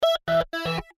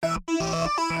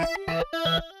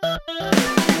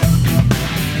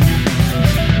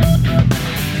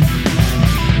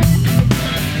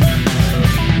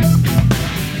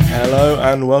Hello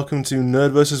and welcome to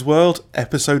Nerd vs. World,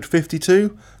 episode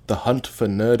 52, The Hunt for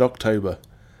Nerd October.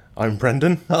 I'm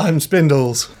Brendan. I'm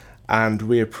Spindles. And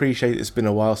we appreciate it's been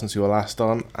a while since you were last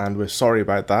on, and we're sorry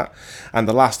about that. And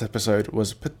the last episode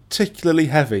was particularly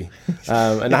heavy. It took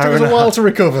us a while to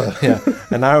recover. Yeah,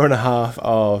 an hour and a half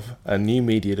of a new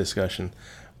media discussion.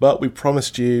 But we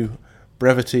promised you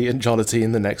brevity and jollity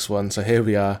in the next one, so here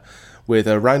we are with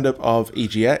a roundup of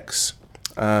EGX.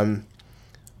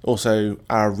 Also,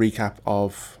 our recap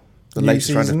of the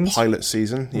latest round of pilot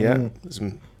season. Yeah, there's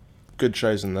some good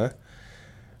shows in there.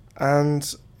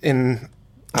 And in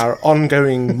our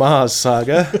ongoing Mars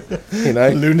saga, you know...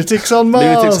 Lunatics on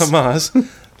Mars!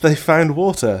 They found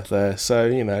water there, so,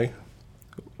 you know,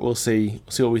 we'll see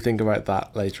what we think about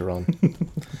that later on.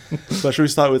 But should we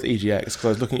start with EGX? Because I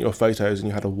was looking at your photos and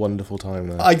you had a wonderful time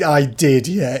there. I did,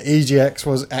 yeah. EGX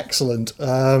was excellent.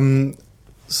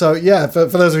 So, yeah, for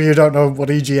those of you who don't know what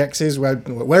EGX is,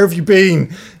 where have you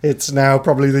been? It's now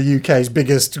probably the UK's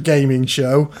biggest gaming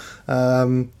show.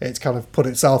 It's kind of put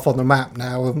itself on the map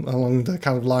now along the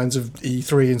kind of lines of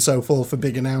E3 and so forth for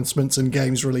big announcements and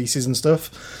games releases and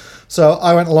stuff. So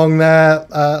I went along there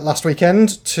last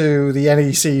weekend to the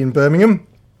NEC in Birmingham.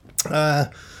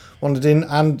 Wandered in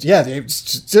and, yeah,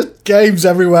 it's just games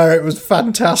everywhere. It was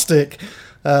fantastic.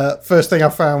 First thing I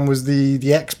found was the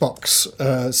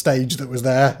Xbox stage that was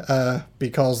there,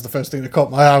 because the first thing that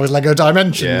caught my eye was Lego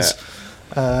Dimensions,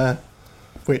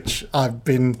 which I've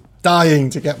been dying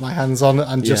to get my hands on,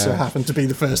 and just so happened to be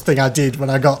the first thing I did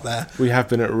when I got there. We have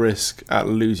been at risk at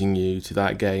losing you to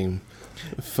that game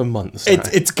for months now.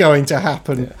 It's going to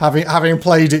happen. Yeah. Having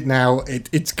played it now,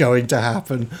 it's going to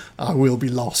happen. I will be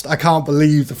lost. I can't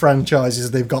believe the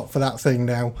franchises they've got for that thing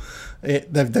now.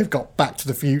 They've got Back to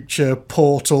the Future,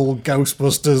 Portal,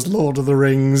 Ghostbusters, Lord of the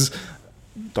Rings,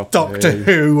 Doctor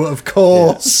Who, of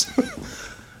course. Yeah.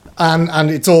 and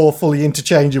it's all fully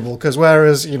interchangeable, because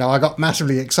whereas, you know, I got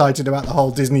massively excited about the whole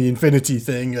Disney Infinity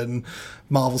thing and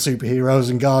Marvel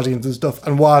superheroes and Guardians and stuff,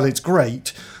 and while it's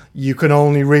great, you can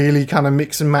only really kind of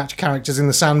mix and match characters in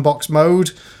the sandbox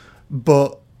mode,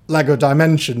 but Lego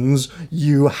Dimensions,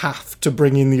 you have to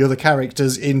bring in the other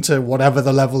characters into whatever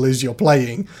the level is you're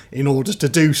playing in order to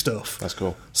do stuff. That's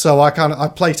cool. So I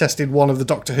play tested one of the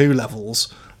Doctor Who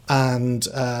levels, and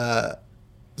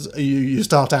you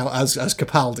start out as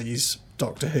Capaldi's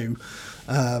Doctor Who,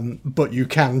 but you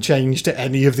can change to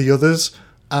any of the others.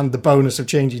 And the bonus of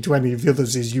changing to any of the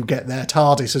others is you get their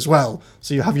TARDIS as well.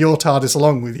 So you have your TARDIS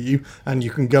along with you, and you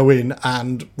can go in,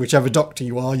 and whichever Doctor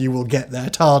you are, you will get their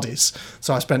TARDIS.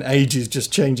 So I spent ages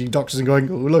just changing Doctors and going,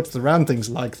 oh, look, the round things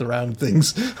like the round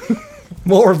things.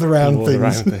 More of the round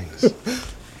things.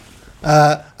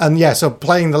 And yeah, so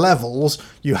playing the levels,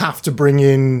 you have to bring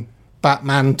in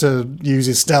Batman to use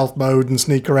his stealth mode and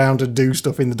sneak around and do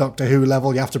stuff in the Doctor Who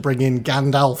level. You have to bring in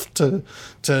Gandalf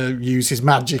to use his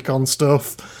magic on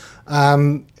stuff.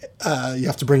 You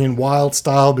have to bring in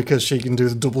Wildstyle because she can do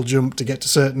the double jump to get to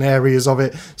certain areas of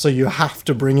it. So you have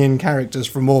to bring in characters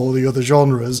from all the other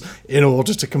genres in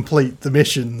order to complete the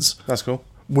missions. That's cool.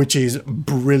 Which is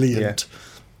brilliant.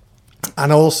 Yeah.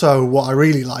 And also what I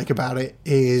really like about it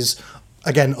is,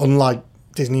 again, unlike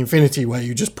Disney Infinity, where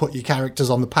you just put your characters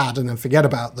on the pad and then forget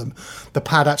about them, the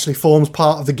pad actually forms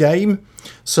part of the game.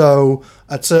 So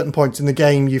at certain points in the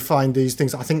game, you find these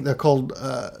things. I think they're called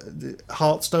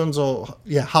Heartstones,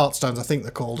 Heartstones. I think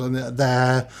they're called, and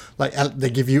they're like they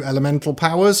give you elemental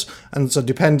powers. And so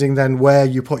depending then where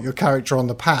you put your character on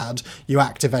the pad, you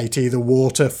activate either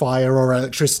water, fire, or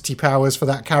electricity powers for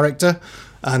that character,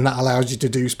 and that allows you to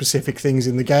do specific things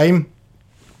in the game.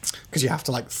 Because you have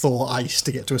to like thaw ice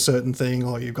to get to a certain thing,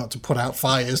 or you've got to put out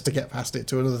fires to get past it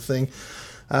to another thing.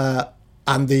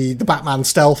 And the Batman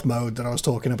stealth mode that I was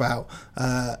talking about,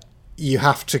 you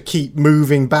have to keep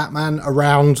moving Batman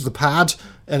around the pad,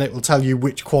 and it will tell you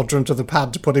which quadrant of the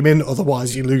pad to put him in,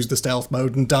 otherwise you lose the stealth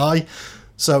mode and die.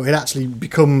 So it actually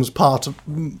becomes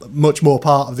much more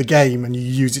part of the game, and you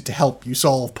use it to help you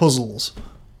solve puzzles.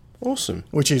 Awesome.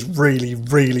 Which is really,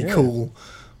 really cool.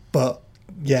 But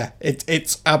yeah,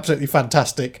 it's absolutely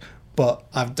fantastic. But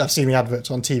I've seen the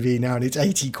adverts on TV now, and it's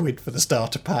 80 quid for the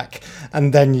starter pack.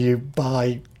 And then you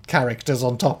buy characters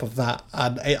on top of that.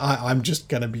 And I'm just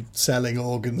going to be selling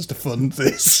organs to fund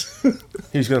this.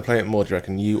 Who's going to play it more, do you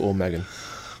reckon? You or Megan?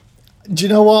 Do you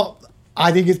know what?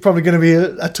 I think it's probably going to be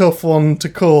a tough one to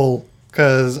call,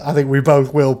 because I think we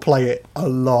both will play it a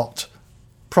lot.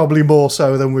 probably more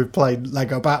so than we've played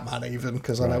Lego Batman even,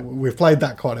 because I know we've played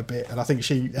that quite a bit, and I think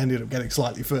she ended up getting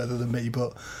slightly further than me,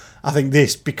 but I think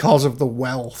this, because of the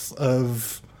wealth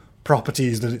of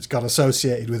properties that it's got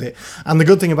associated with it. And the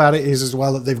good thing about it is as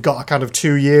well that they've got a kind of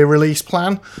 2-year release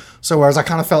plan. So whereas I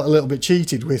kind of felt a little bit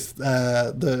cheated with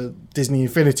the Disney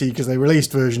Infinity, because they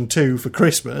released version 2 for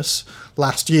Christmas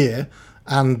last year,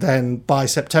 and then by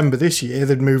September this year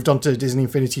they'd moved on to Disney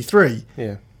Infinity 3.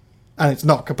 Yeah. And it's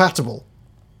not compatible.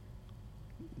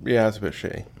 Yeah, that's a bit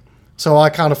shitty. So I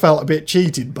kind of felt a bit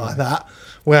cheated by that,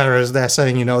 whereas they're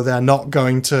saying, you know, they're not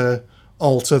going to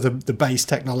alter the base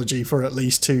technology for at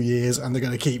least 2 years, and they're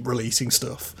going to keep releasing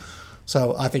stuff.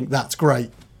 So I think that's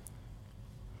great.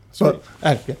 But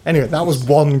anyway, that was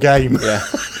one game. Yeah.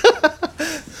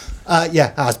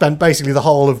 I spent basically the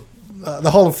whole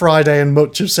of Friday and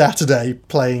much of Saturday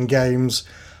playing games.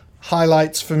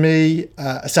 Highlights for me,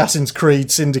 Assassin's Creed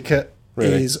Syndicate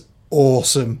is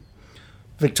awesome.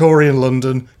 Victorian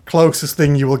London, closest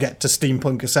thing you will get to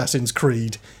steampunk Assassin's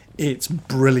Creed. It's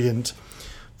brilliant.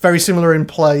 Very similar in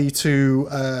play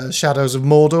to Shadows of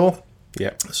Mordor.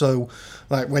 Yeah. So,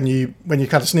 like when you're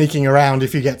kind of sneaking around,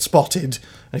 if you get spotted,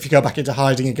 and if you go back into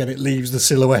hiding again, it leaves the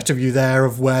silhouette of you there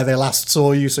of where they last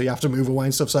saw you, so you have to move away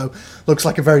and stuff. So, looks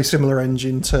like a very similar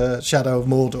engine to Shadow of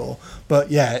Mordor. But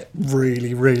yeah,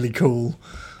 really, really cool.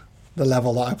 The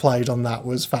level that I played on that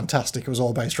was fantastic. It was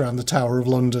all based around the Tower of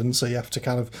London, so you have to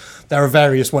kind of... There are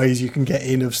various ways you can get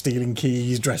in, of stealing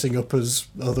keys, dressing up as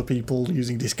other people,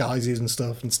 using disguises and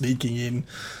stuff, and sneaking in.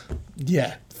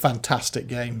 Yeah, fantastic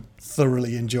game.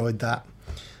 Thoroughly enjoyed that.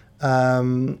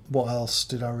 What else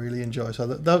did I really enjoy?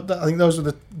 So I think those were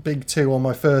the big two on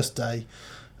my first day.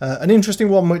 An interesting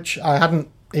one, which I hadn't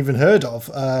even heard of,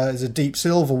 is a Deep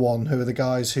Silver one, who are the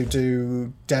guys who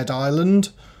do Dead Island.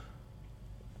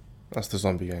 That's the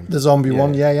zombie game. The zombie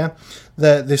one, yeah.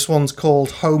 This one's called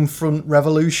Homefront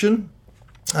Revolution,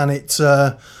 and it's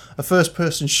a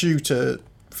first-person shooter,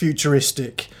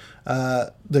 futuristic.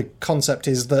 The concept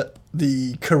is that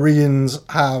the Koreans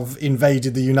have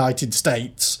invaded the United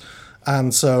States,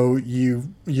 and so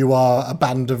you are a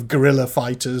band of guerrilla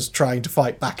fighters trying to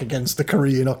fight back against the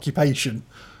Korean occupation.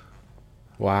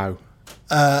 Wow.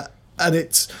 And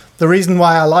it's the reason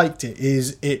why I liked it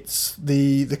is it's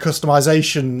the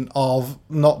customization of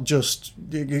not just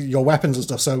your weapons and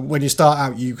stuff. So when you start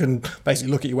out, you can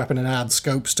basically look at your weapon and add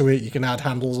scopes to it. You can add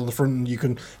handles on the front, and you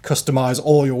can customize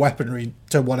all your weaponry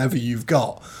to whatever you've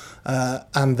got.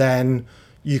 And then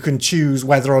you can choose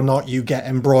whether or not you get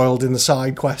embroiled in the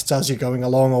side quests as you're going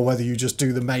along, or whether you just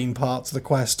do the main parts of the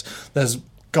quest. There's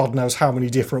God knows how many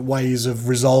different ways of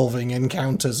resolving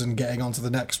encounters and getting on to the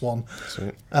next one.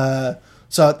 Sweet.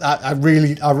 So I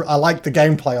liked the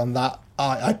gameplay on that.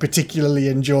 I particularly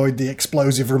enjoyed the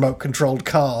explosive remote-controlled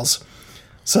cars.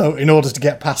 So in order to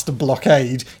get past a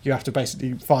blockade, you have to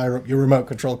basically fire up your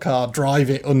remote-controlled car, drive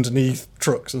it underneath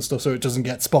trucks and stuff so it doesn't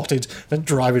get spotted, then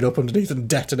drive it up underneath and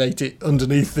detonate it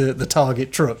underneath the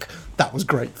target truck. That was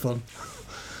great fun.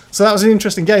 So that was an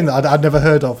interesting game that I'd never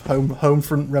heard of,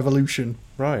 Homefront Revolution.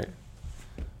 Right.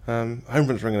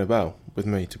 Homefront's ringing a bell with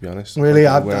me, to be honest. Really?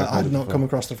 I'd not come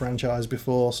across the franchise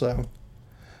before, so...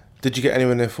 Did you get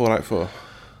anywhere near Fallout 4?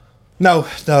 No,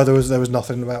 there was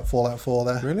nothing about Fallout 4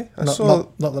 there. Really?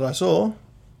 Not that I saw.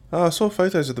 Oh, I saw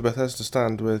photos of the Bethesda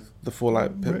stand with the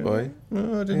Fallout Pip-Boy.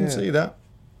 No, I didn't see that.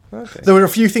 Okay. There were a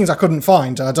few things I couldn't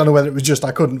find. I don't know whether it was just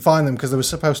I couldn't find them, because there was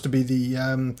supposed to be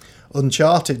the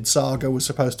Uncharted saga was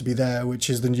supposed to be there, which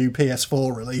is the new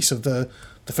PS4 release of the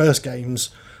first games.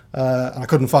 And I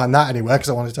couldn't find that anywhere because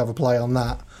I wanted to have a play on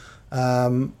that.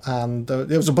 And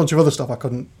there was a bunch of other stuff I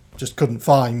couldn't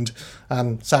find.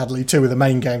 And sadly, two of the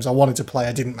main games I wanted to play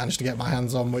I didn't manage to get my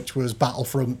hands on, which was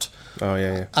Battlefront. Oh,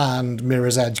 yeah. And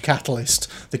Mirror's Edge Catalyst.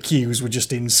 The queues were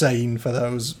just insane for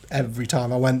those every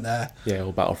time I went there. Yeah,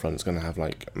 well, Battlefront's going to have,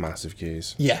 like, massive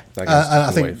queues. Yeah. And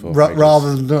I think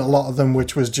rather than a lot of them,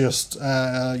 which was just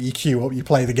you queue up, you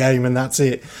play the game, and that's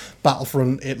it.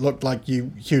 Battlefront, it looked like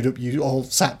you queued up, you all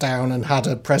sat down and had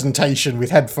a presentation with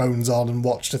headphones on and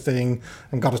watched a thing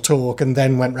and got a talk and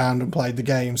then went round and played the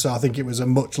game. So I think it was a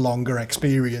much longer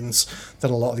experience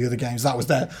than a lot of the other games. I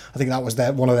think that was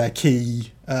one of their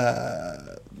key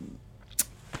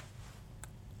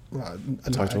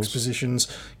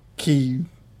expositions, key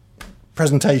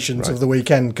presentations of the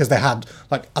weekend, because they had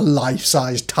like a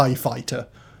life-size TIE fighter.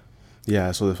 Yeah,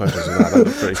 I saw the photos of that. That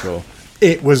looked pretty cool.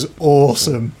 It was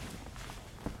awesome.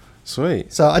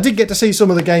 Sweet. So I did get to see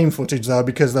some of the game footage though,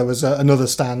 because there was another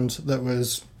stand that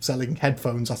was selling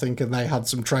headphones, I think, and they had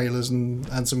some trailers and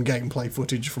some gameplay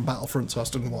footage from Battlefront, so I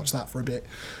stood and watched that for a bit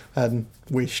and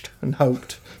wished and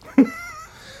hoped.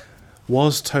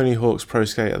 Was Tony Hawk's Pro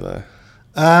Skater there?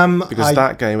 Because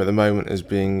that game at the moment is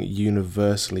being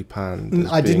universally panned.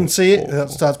 I didn't see it.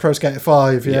 That's Pro Skater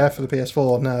 5, for the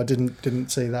PS4. No, I didn't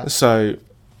see that. So,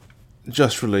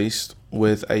 just released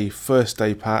with a first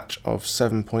day patch of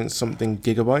 7 point something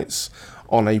gigabytes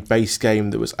on a base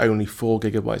game that was only 4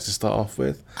 gigabytes to start off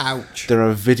with. Ouch. There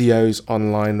are videos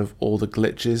online of all the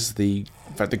glitches.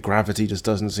 In fact, the gravity just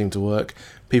doesn't seem to work.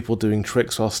 People doing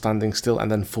tricks while standing still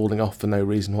and then falling off for no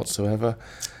reason whatsoever.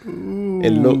 Ooh.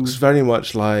 It looks very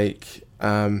much like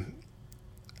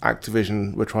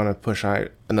Activision were trying to push out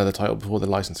another title before the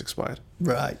license expired.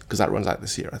 Right. Because that runs out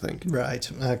this year, I think.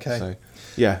 Right, okay. So,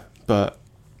 yeah, but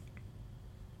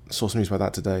saw some news about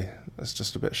that today. That's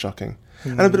just a bit shocking.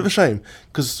 And a bit of a shame.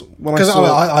 Because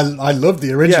I love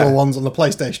the original ones on the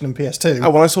PlayStation and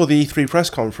PS2. When I saw the E3 press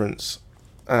conference,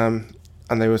 and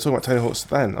they were talking about Tony Hawk's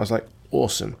then, I was like,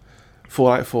 awesome.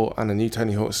 Fallout 4 and a new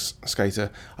Tony Hawk's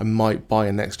Skater, I might buy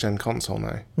a next-gen console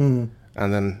now. And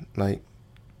then,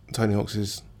 Tony Hawk's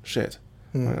is shit.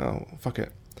 Like, oh, fuck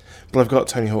it. But I've got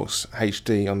Tony Hawk's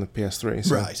HD on the PS3,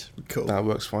 so right, cool. That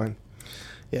works fine.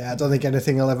 Yeah, I don't think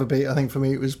anything will ever beat. I think for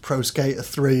me it was Pro Skater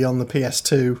 3 on the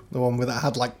PS2, the one that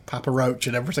had Papa Roach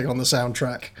and everything on the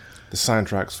soundtrack. The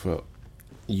soundtracks were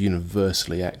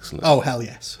universally excellent. Oh, hell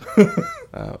yes.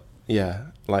 Yeah,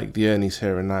 like the Ernie's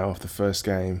Here and Now off the first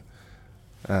game,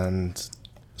 and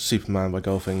Superman by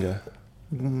Goldfinger.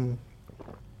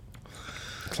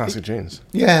 Classic tunes.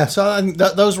 Yeah, so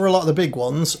those were a lot of the big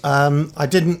ones. I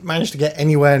didn't manage to get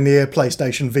anywhere near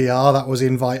PlayStation VR. That was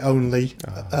invite only,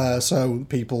 so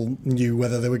people knew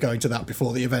whether they were going to that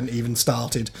before the event even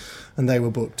started, and they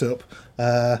were booked up.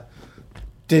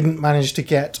 Didn't manage to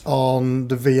get on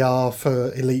the VR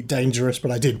for Elite Dangerous, but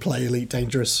I did play Elite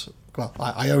Dangerous. Well,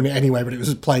 I own it anyway, but it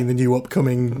was playing the new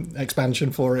upcoming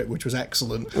expansion for it, which was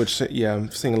excellent. I'm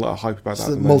seeing a lot of hype about that.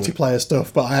 The multiplayer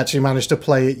stuff, but I actually managed to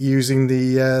play it using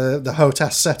the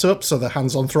HOTAS setup, so the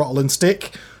hands-on throttle and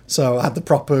stick. So I had the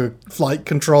proper flight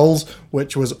controls,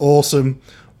 which was awesome.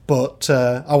 But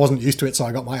I wasn't used to it, so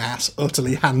I got my ass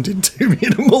utterly handed to me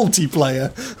in a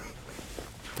multiplayer.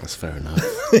 That's fair enough.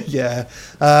 Yeah.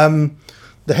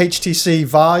 The HTC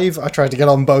Vive, I tried to get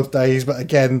on both days, but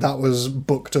again, that was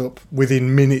booked up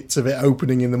within minutes of it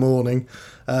opening in the morning.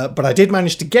 But I did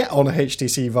manage to get on a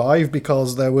HTC Vive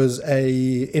because there was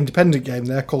a independent game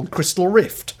there called Crystal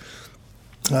Rift,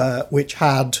 which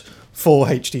had 4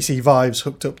 HTC Vives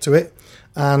hooked up to it.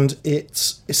 And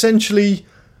it's essentially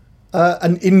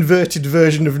an inverted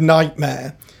version of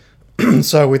Nightmare.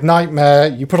 So with Nightmare,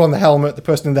 you put on the helmet, the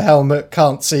person in the helmet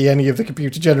can't see any of the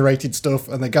computer-generated stuff,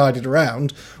 and they're guided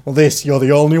around. Well, this, you're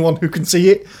the only one who can see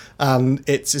it, and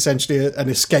it's essentially an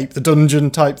escape the dungeon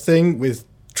type thing with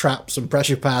traps and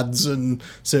pressure pads and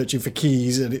searching for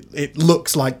keys, and it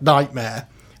looks like Nightmare,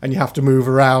 and you have to move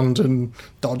around and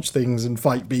dodge things and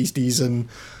fight beasties, and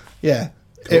yeah,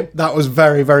 cool. That was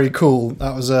very, very cool.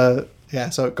 That was so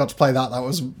I got to play that. That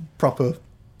was proper...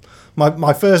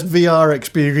 My first VR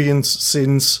experience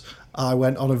since I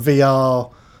went on a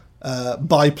VR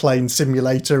biplane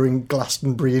simulator in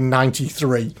Glastonbury in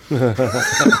 '93.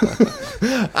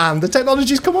 And the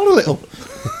technology's come on a little,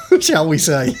 shall we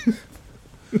say.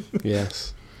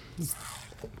 Yes.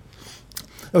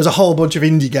 There was a whole bunch of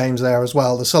indie games there as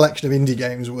well. The selection of indie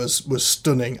games was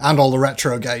stunning. And all the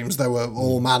retro games. There were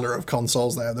all manner of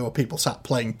consoles there. There were people sat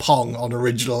playing Pong on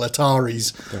original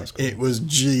Ataris. That's cool. It was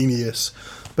genius.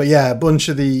 But yeah, a bunch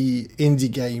of the indie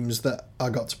games that I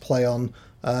got to play on.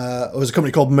 There was a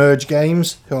company called Merge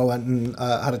Games, who I went and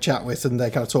had a chat with, and they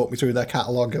kind of talked me through their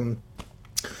catalogue and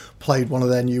played one of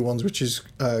their new ones, which is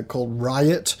called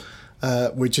Riot,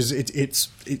 which is it's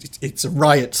a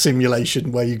riot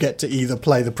simulation where you get to either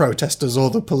play the protesters or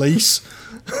the police.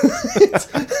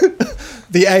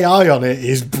 The AI on it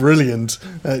is brilliant.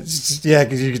 Because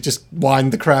you could just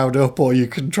wind the crowd up, or you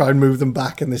can try and move them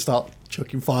back, and they start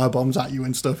chucking firebombs at you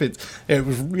and stuff.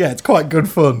 It's quite good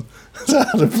fun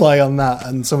to play on that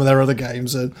and some of their other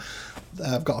games. And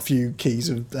I've got a few keys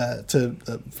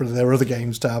for their other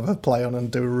games to have a play on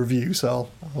and do a review, so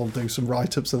I'll do some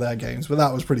write-ups of their games. But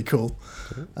that was pretty cool.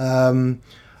 And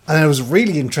there was a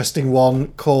really interesting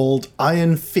one called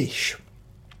Iron Fish,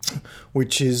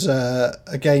 which is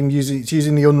a game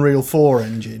using the Unreal 4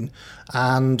 engine,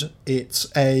 and it's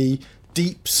a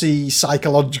deep sea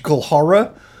psychological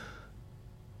horror.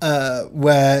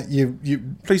 Where you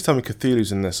please tell me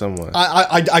Cthulhu's in there somewhere.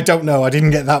 I don't know. I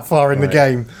didn't get that far in the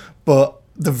game, but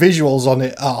the visuals on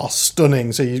it are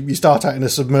stunning. So you start out in a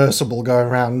submersible, going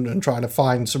around and trying to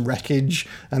find some wreckage,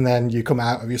 and then you come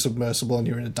out of your submersible and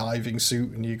you're in a diving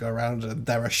suit and you go around and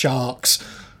there are sharks.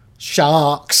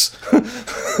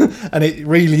 And it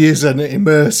really is an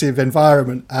immersive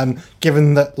environment. And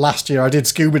given that last year I did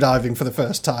scuba diving for the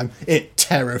first time, it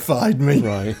terrified me.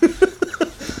 Right.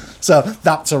 So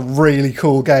that's a really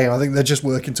cool game. I think they're just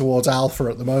working towards alpha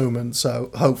at the moment. So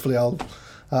hopefully I'm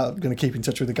going to keep in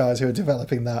touch with the guys who are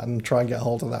developing that and try and get a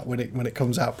hold of that when it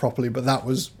comes out properly. But that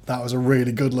was a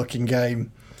really good looking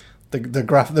game. The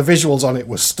visuals on it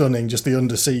were stunning. Just the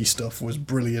undersea stuff was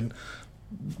brilliant.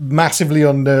 Massively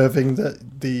unnerving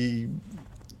that the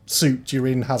suit you're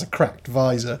in has a cracked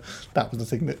visor. That was the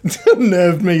thing that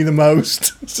unnerved me the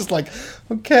most. It's just like,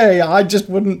 okay, I just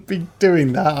wouldn't be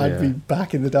doing that. I'd be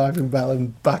back in the diving bell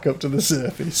and back up to the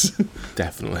surface.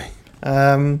 Definitely.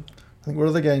 I think what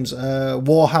other games?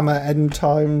 Warhammer End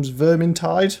Times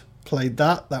Vermintide. Played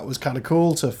that. That was kind of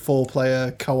cool. It's a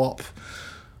 4-player co-op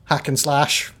hack and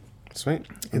slash. Sweet.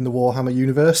 In the Warhammer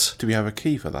universe. Do we have a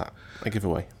key for that? A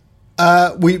giveaway?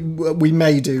 We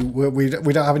may do. We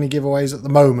don't have any giveaways at the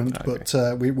moment, okay.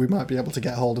 But we might be able to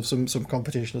get hold of some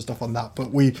competition and stuff on that.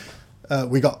 But we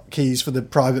got keys for the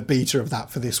private beta of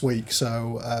that for this week.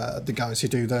 So the guys who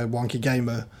do the Wonky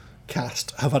Gamer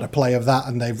cast have had a play of that,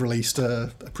 and they've released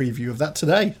a preview of that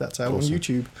today. That's out awesome. On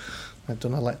YouTube. I've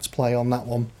done a let's play on that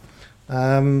one.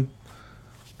 Trying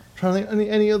to think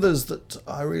any others that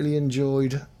I really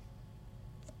enjoyed.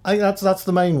 I think that's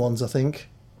the main ones, I think.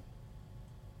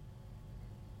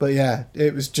 But yeah,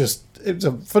 it was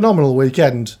a phenomenal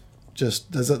weekend.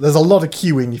 Just there's a lot of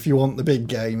queuing if you want the big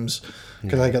games.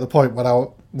 Because I get the point when I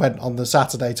went on the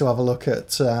Saturday to have a look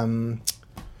at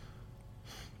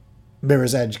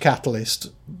Mirror's Edge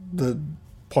Catalyst, the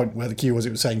point where the queue was, it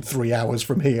was saying 3 hours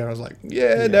from here. I was like,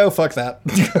 no, fuck that.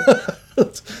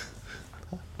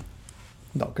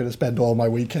 Not going to spend all my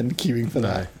weekend queuing for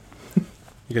that.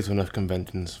 You go to enough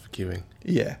conventions for queuing.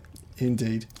 Yeah,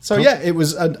 indeed. So yeah, it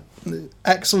was an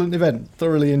excellent event.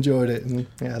 Thoroughly enjoyed it, and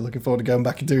yeah, looking forward to going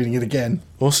back and doing it again.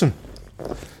 Awesome.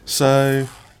 So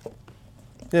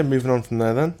yeah, moving on from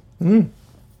there then.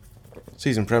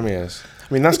 Season premieres.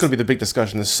 I mean, that's going to be the big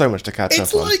discussion. There's so much to catch up on.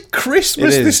 It's like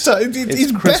Christmas this time.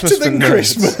 It's better than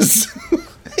Christmas.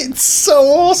 It's so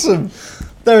awesome.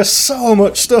 There's so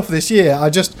much stuff this year.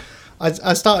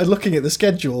 I started looking at the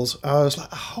schedules. I was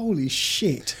like, holy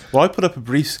shit. Well, I put up a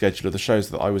brief schedule of the shows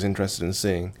that I was interested in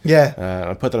seeing. Yeah.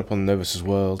 I put that up on Novus's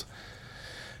World.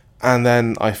 And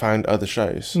then I found other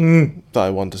shows that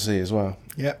I want to see as well.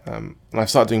 Yeah. And I've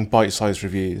started doing bite-sized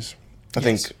reviews. I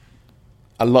think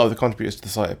a lot of the contributors to the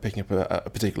site are picking up a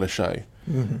particular show.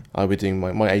 Mm-hmm. I'll be doing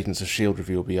my Agents of S.H.I.E.L.D.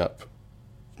 review will be up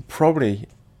probably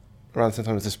around the same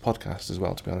time as this podcast as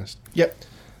well, to be honest. Yep.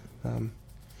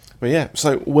 But yeah,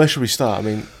 so where should we start? I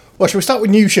mean... Well, should we start with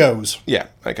new shows? Yeah,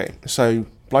 okay. So,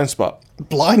 Blind Spot.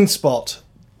 Blind Spot.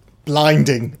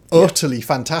 Blinding. Utterly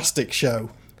fantastic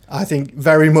show. I think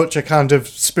very much a kind of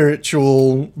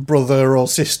spiritual brother or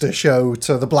sister show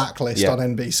to The Blacklist on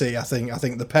NBC. I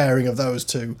think the pairing of those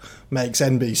two makes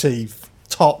NBC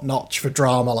top-notch for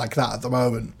drama like that at the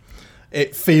moment.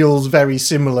 It feels very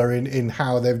similar in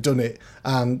how they've done it,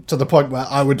 and to the point where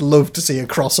I would love to see a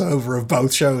crossover of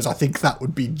both shows. I think that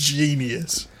would be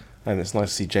genius. And it's nice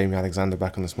to see Jamie Alexander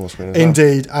back on the small screen as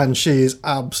Indeed, and she is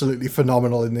absolutely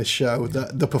phenomenal in this show.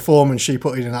 The performance she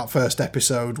put in that first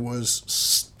episode was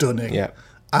stunning. Yeah.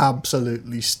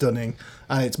 Absolutely stunning.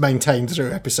 And it's maintained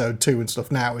through episode 2 and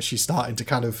stuff now as she's starting to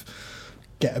kind of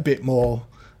get a bit more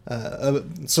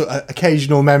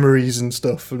occasional memories and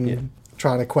stuff, and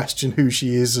trying to question who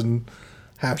she is and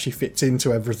how she fits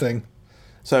into everything.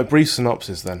 So a brief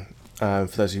synopsis then, for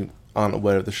those who aren't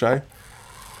aware of the show.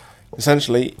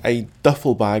 Essentially, a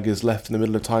duffel bag is left in the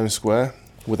middle of Times Square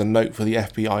with a note for the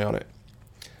FBI on it.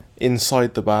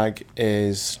 Inside the bag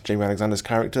is Jamie Alexander's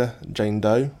character, Jane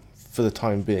Doe, for the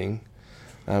time being,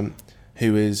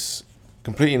 who is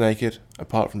completely naked,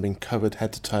 apart from being covered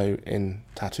head to toe in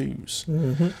tattoos.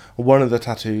 Mm-hmm. One of the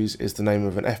tattoos is the name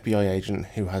of an FBI agent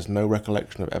who has no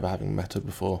recollection of ever having met her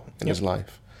before in his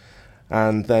life.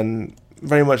 And then,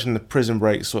 very much in the Prison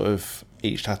Break sort of,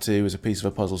 each tattoo is a piece of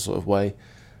a puzzle sort of way,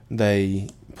 they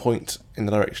point in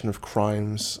the direction of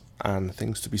crimes and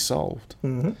things to be solved.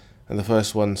 Mm-hmm. And the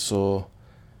first one saw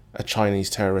a Chinese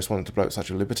terrorist wanting to blow up the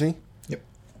Statue of Liberty. Yep.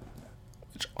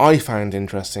 Which I found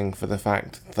interesting for the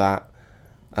fact that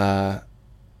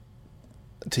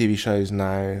TV shows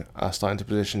now are starting to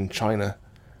position China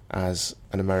as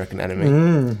an American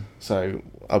enemy. So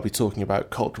I'll be talking about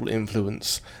cultural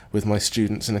influence with my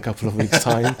students in a couple of weeks'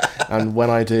 time. And when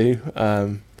I do,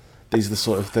 these are the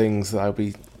sort of things that I'll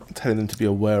be telling them to be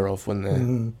aware of when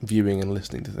they're viewing and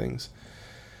listening to things.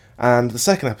 And the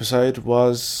second episode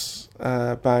was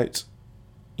about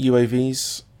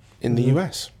UAVs in the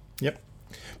US. Yep.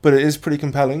 But it is pretty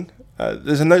compelling.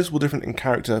 There's a noticeable difference in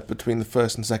character between the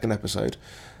first and second episode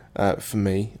for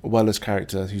me. Weller's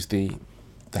character, who's the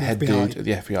head FBI. dude at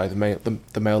the FBI,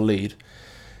 the male lead.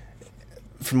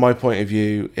 From my point of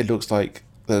view, it looks like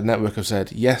the network have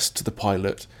said yes to the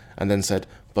pilot and then said,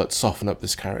 but soften up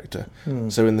this character.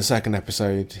 So in the second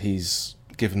episode, he's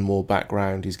given more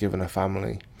background, he's given a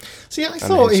family. See, I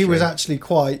thought he was actually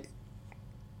quite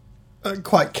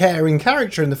caring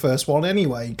character in the first one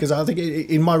anyway, because I think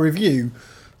in my review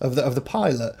of the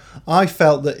pilot, I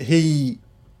felt that he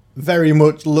very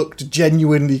much looked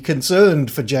genuinely concerned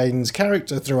for Jane's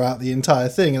character throughout the entire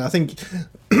thing, and I think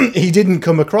he didn't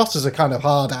come across as a kind of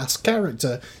hard-ass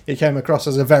character. He came across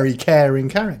as a very caring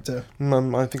character.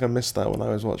 I think I missed that when I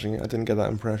was watching it. I didn't get that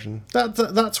impression.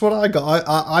 That's what I got.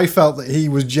 I felt that he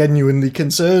was genuinely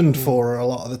concerned for her a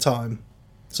lot of the time.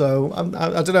 So,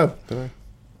 I don't know.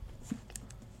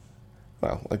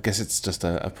 Well, I guess it's just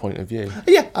a point of view.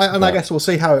 Yeah, I guess we'll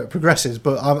see how it progresses,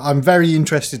 but I'm very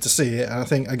interested to see it. And I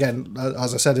think, again,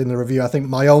 as I said in the review, I think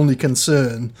my only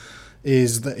concern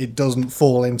is that it doesn't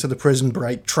fall into the Prison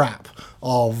Break trap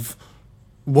of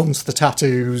once the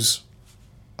tattoos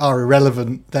are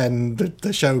irrelevant, then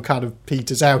the show kind of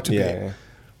peters out a bit. Yeah.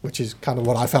 Which is kind of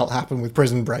what I felt happened with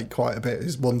Prison Break quite a bit,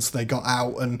 is once they got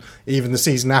out, and even the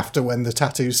season after when the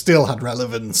tattoos still had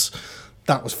relevance,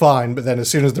 that was fine, but then as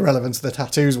soon as the relevance of the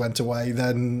tattoos went away,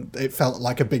 then it felt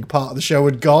like a big part of the show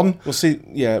had gone. Well, see,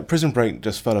 yeah, Prison Break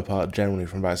just fell apart generally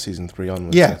from about season 3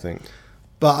 onwards, I think.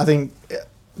 But I think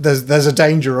there's a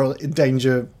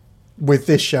danger with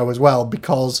this show as well,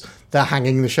 because they're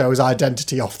hanging the show's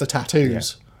identity off the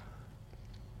tattoos. Yeah.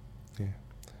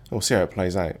 We'll see how it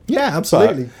plays out. Yeah,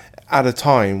 absolutely. But at a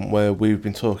time where we've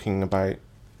been talking about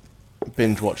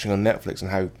binge watching on Netflix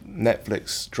and how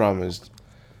Netflix dramas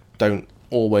don't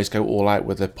always go all out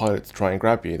with the pilot to try and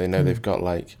grab you. They know they've got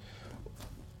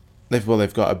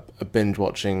they've got a binge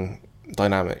watching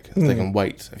dynamic. They can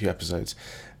wait a few episodes,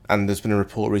 and there's been a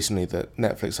report recently that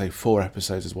Netflix say 4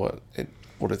 episodes is what it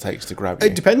takes to grab you.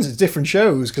 It depends. It's different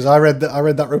shows, because I read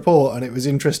that report, and it was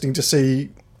interesting to see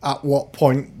at what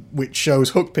point which shows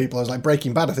hooked people. I was like,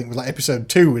 Breaking Bad, I think, was like episode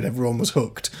 2 when everyone was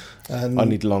hooked. And I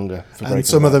need longer for Breaking Bad. And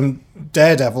some of them,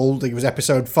 Daredevil, I think it was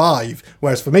episode 5,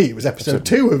 whereas for me it was episode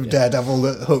 2 of Daredevil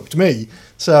that hooked me.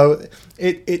 So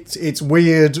it's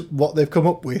weird what they've come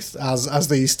up with as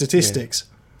these statistics. Yeah.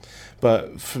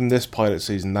 But from this pilot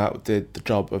season, that did the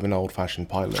job of an old-fashioned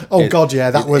pilot. Oh, God,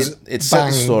 yeah, that was it set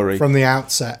the story from the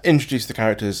outset. Introduced the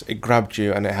characters, it grabbed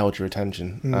you, and it held your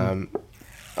attention.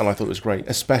 And I thought it was great,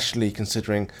 especially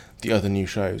considering the other new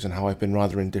shows and how I've been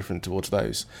rather indifferent towards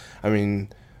those. I mean,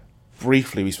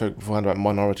 briefly, we spoke beforehand about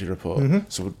Minority Report,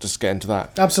 so we'll just get into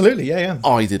that. Absolutely, yeah.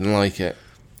 I didn't like it.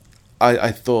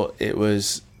 I thought it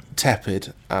was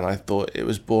tepid, and I thought it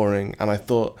was boring, and I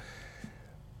thought,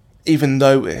 even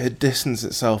though it had distanced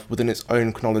itself within its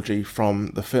own chronology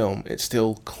from the film, it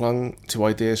still clung to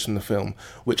ideas from the film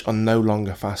which are no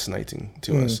longer fascinating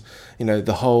to us. You know,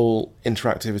 the whole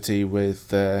interactivity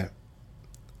with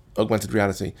augmented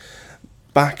reality.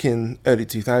 Back in early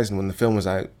 2000 when the film was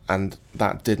out and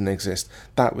that didn't exist,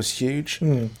 that was huge.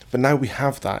 But now we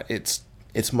have that. It's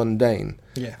mundane.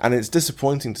 Yeah. And it's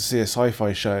disappointing to see a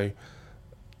sci-fi show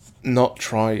not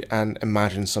try and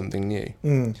imagine something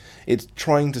new. It's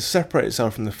trying to separate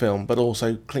itself from the film, but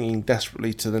also clinging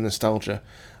desperately to the nostalgia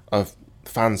of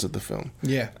fans of the film.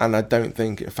 Yeah. And I don't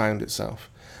think it found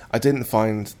itself. I didn't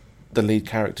find the lead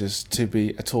characters to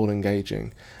be at all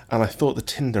engaging, and I thought the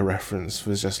Tinder reference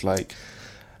was just like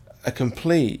a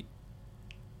complete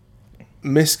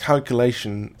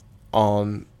miscalculation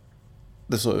on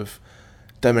the sort of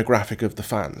demographic of the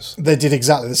fans. They did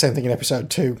exactly the same thing in episode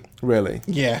 2. Really?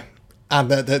 Yeah. And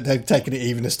they've taken it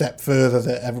even a step further,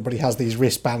 that everybody has these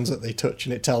wristbands that they touch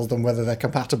and it tells them whether they're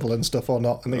compatible and stuff or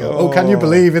not. And they go, can you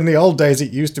believe in the old days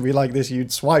it used to be like this?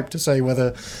 You'd swipe to say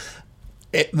whether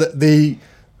the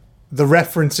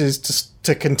references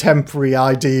to contemporary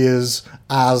ideas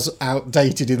as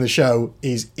outdated in the show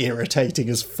is irritating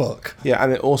as fuck. Yeah,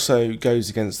 and it also goes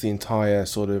against the entire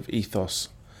sort of ethos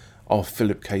of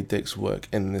Philip K. Dick's work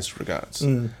in this regards.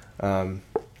 So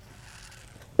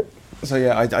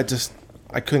yeah,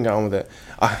 I couldn't get on with it.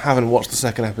 I haven't watched the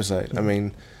second episode. I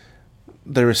mean,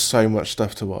 there is so much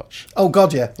stuff to watch. Oh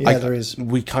God, yeah, there is.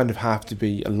 We kind of have to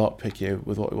be a lot pickier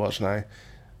with what we watch now,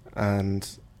 and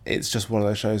it's just one of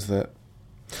those shows that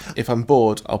if I'm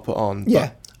bored, I'll put on.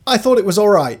 Yeah, I thought it was all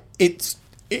right. It's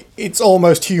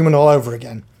almost Human all over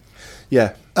again.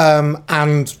 Yeah.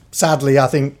 And sadly, I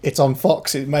think it's on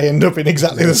Fox. It may end up in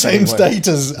exactly the same state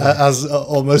as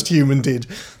Almost Human did.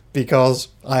 because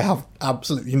I have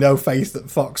absolutely no faith that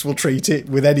Fox will treat it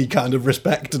with any kind of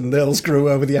respect, and they'll screw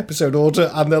over the episode order,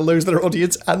 and they'll lose their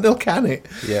audience, and they'll can it.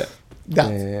 Yeah.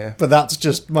 But that's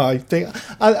just my thing.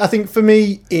 I think for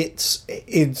me,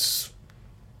 it's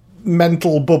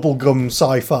mental bubblegum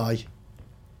sci-fi.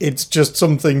 It's just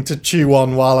something to chew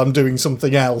on while I'm doing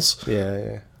something else.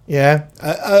 Yeah.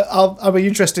 I'll be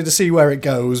interested to see where it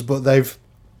goes, but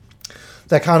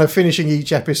they're kind of finishing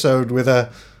each episode with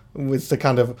the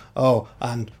kind of,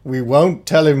 and we won't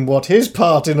tell him what his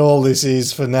part in all this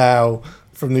is for now,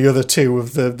 from the other two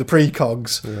of the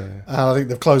precogs. Yeah. And I think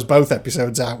they've closed both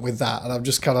episodes out with that, and I'm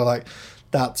just kind of like,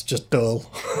 that's just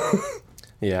dull.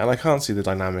 Yeah, and I can't see the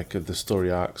dynamic of the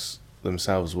story arcs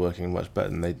themselves working much better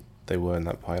than they were in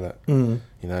that pilot. You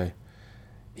know,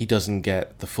 he doesn't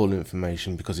get the full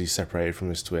information because he's separated from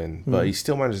his twin, but he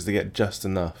still manages to get just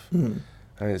enough. And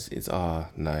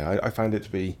I found it to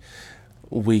be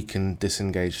weak and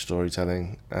disengaged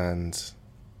storytelling, and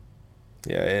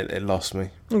it lost me.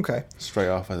 Okay. Straight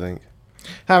off, I think.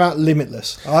 How about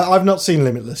Limitless? I've not seen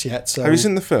Limitless yet. So. Have you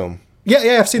seen the film?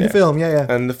 Yeah, I've seen the film, yeah.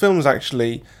 And the film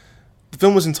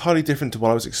was entirely different to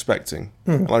what I was expecting,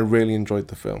 and I really enjoyed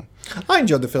the film. I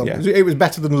enjoyed the film. Yeah. It was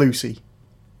better than Lucy.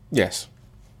 Yes.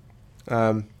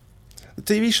 The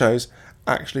TV show's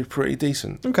actually pretty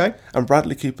decent. Okay. And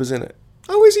Bradley Cooper's in it.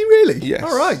 Oh, is he really? Yes.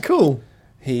 All right, cool.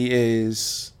 He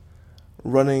is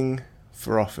running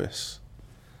for office.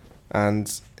 And,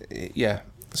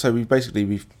 so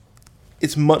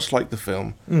it's much like the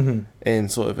film, in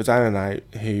sort of a down and out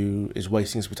who is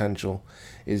wasting his potential,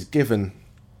 is given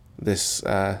this...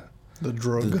 The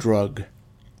drug.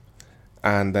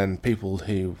 And then people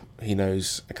who he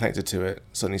knows are connected to it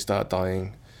suddenly start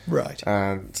dying. Right.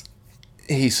 And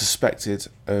he's suspected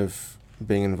of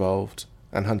being involved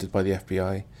and hunted by the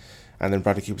FBI. And then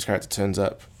Bradley Cooper's character turns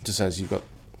up and says, you've got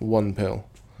one pill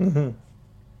to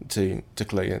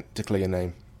clear your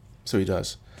name. So he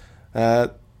does.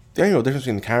 The only real difference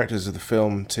between the characters of the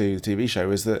film to the TV show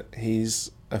is that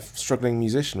he's a struggling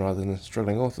musician rather than a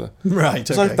struggling author. Right, okay.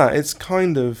 Besides that, it's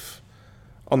kind of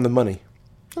on the money.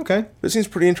 Okay. But it seems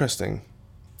pretty interesting.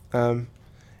 It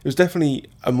was definitely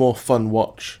a more fun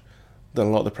watch than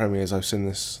a lot of the premieres I've seen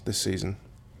this season.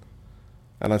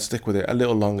 And I'd stick with it a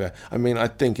little longer. I mean, I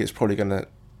think it's probably going to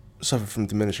suffer from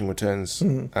diminishing returns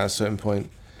at a certain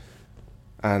point.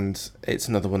 And it's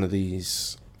another one of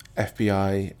these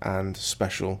FBI and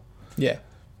special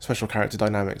character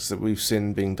dynamics that we've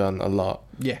seen being done a lot.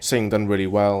 Yeah. Seeing done really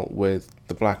well with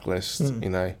The Blacklist,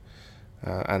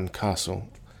 and Castle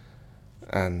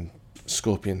and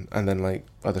Scorpion, and then like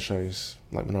other shows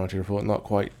like Minority Report not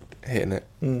quite hitting it.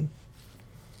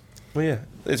 Well, yeah,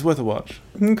 it's worth a watch.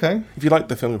 Okay. If you like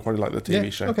the film, you'll probably like the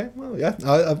TV show. Okay. Well, yeah,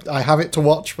 I have it to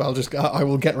watch, but I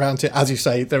will get around to it. As you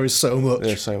say, there is so much.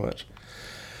 There's so much.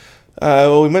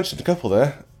 Well, we mentioned a couple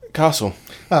there. Castle.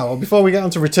 Oh, well, before we get on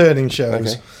to returning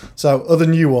shows, so other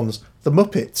new ones, The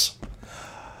Muppets.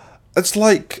 It's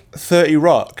like 30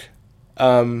 Rock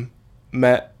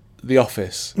met The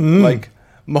Office. Like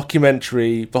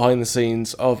mockumentary behind the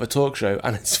scenes of a talk show,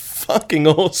 and it's fucking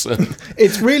awesome.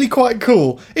 It's really quite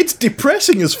cool. It's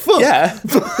depressing as fuck. Yeah.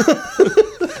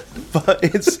 But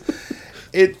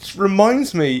it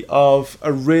reminds me of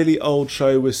a really old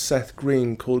show with Seth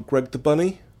Green called Greg the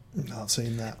Bunny. Not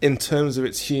seen that. In terms of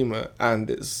its humour and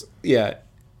its the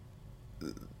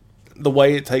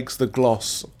way it takes the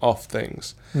gloss off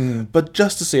things. But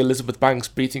just to see Elizabeth Banks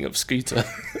beating up Scooter,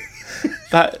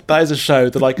 that is a show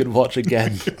that I could watch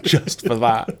again just for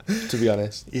that, to be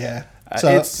honest. Yeah. So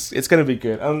it's going to be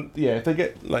good. And if they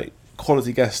get like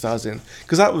quality guest stars in,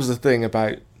 because that was the thing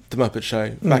about the Muppet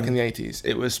Show back in the 80s.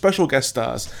 It was special guest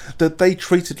stars that they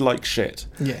treated like shit.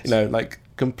 Yes. Like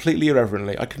completely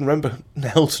irreverently. I can remember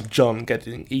Elton John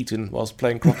getting eaten whilst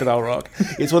playing Crocodile Rock.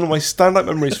 It's one of my stand-up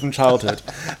memories from childhood,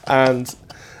 and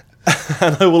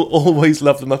I will always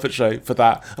love the Muppet Show for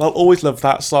that. And I'll always love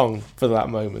that song for that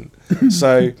moment.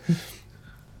 So,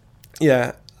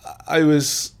 yeah, I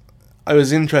was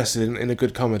interested in a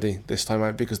good comedy this time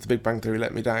out because The Big Bang Theory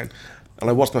let me down,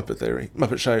 and I watched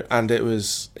Muppet Show, and it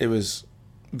was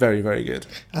very, very good.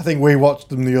 I think we watched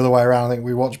them the other way around. I think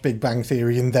we watched Big Bang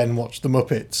Theory and then watched The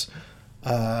Muppets.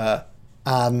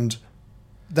 And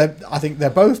I think they're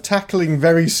both tackling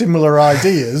very similar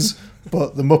ideas,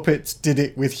 but The Muppets did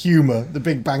it with humour. The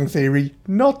Big Bang Theory,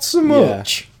 not so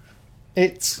much.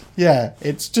 Yeah.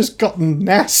 It's just gotten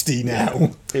nasty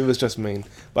now. It was just mean.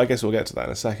 But I guess we'll get to that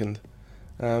in a second.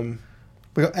 We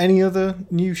got any other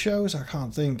new shows? I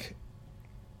can't think.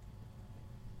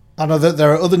 I know that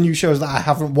there are other new shows that I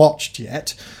haven't watched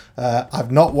yet.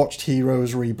 I've not watched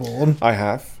Heroes Reborn. I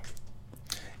have.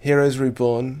 Heroes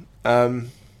Reborn. I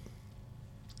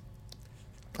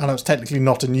know it's technically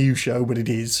not a new show, but it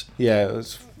is. Yeah,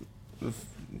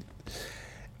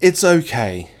 it's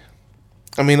okay.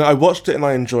 I mean, I watched it and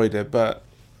I enjoyed it, but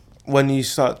when you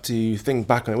start to think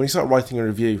back on it, when you start writing a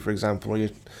review, for example, or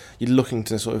you're looking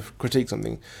to sort of critique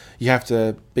something, you have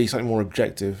to be slightly more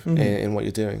objective in what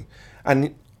you're doing.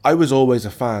 And I was always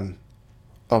a fan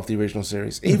of the original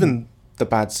series, even the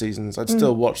bad seasons. I'd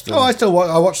still watch them. Oh,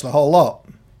 I watched the whole lot.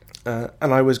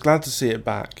 And I was glad to see it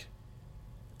back.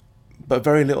 But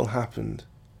very little happened.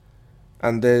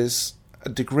 And there's a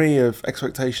degree of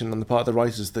expectation on the part of the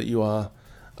writers that you are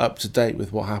up to date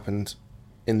with what happened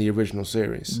in the original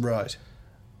series. Right.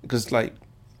 Because, like,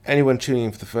 anyone tuning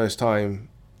in for the first time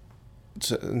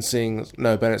and seeing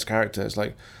Noah Bennett's character is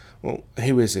like, well,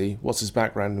 who is he? What's his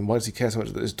background? And why does he care so much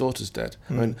that his daughter's dead?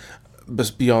 I mean,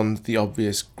 but beyond the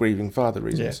obvious grieving father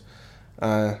reasons.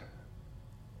 Yeah.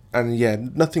 And yeah,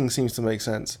 nothing seems to make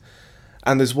sense.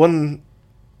 And there's one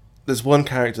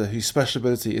character whose special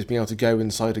ability is being able to go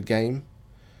inside a game.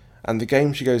 And the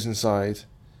game she goes inside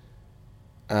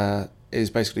is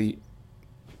basically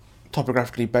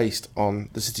topographically based on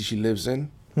the city she lives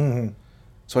in. Mm-hmm.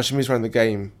 So as she moves around the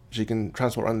game, she can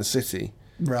transport around the city.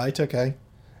 Right, okay.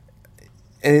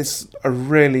 And it's a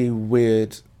really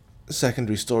weird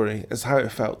secondary story. It's how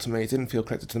it felt to me. It didn't feel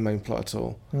connected to the main plot at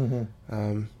all.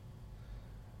 Mm-hmm.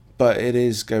 But it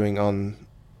is going on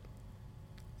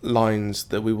lines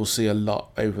that we will see a lot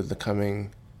over the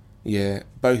coming year,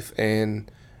 both in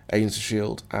Agents of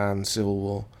S.H.I.E.L.D. and Civil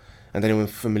War. And anyone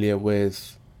familiar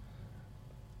with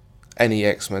any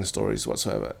X-Men stories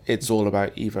whatsoever, it's all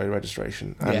about Evo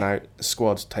registration. And now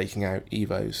Squad's taking out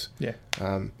Evos. Yeah.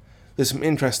 There's some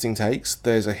interesting takes.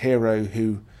 There's a hero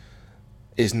who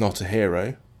is not a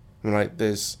hero. I mean, like,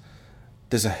 there's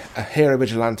a hero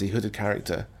vigilante hooded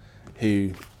character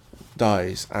who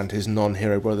dies, and his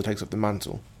non-hero brother takes up the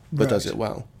mantle, but does it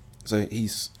well. So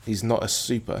he's not a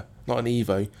super, not an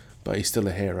Evo, but he's still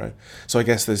a hero. So I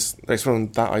guess they're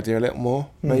exploring that idea a little more,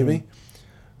 maybe.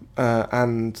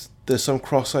 And there's some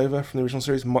crossover from the original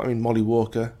series. I mean, Molly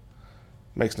Walker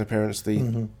makes an appearance, the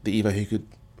Evo who could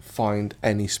find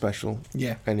any special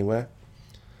anywhere.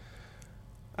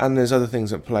 And there's other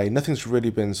things at play. Nothing's really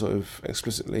been sort of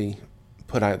explicitly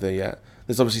put out there yet.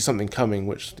 There's obviously something coming,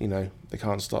 which, you know, they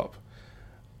can't stop.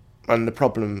 And the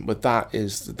problem with that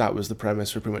is that was the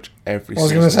premise for pretty much every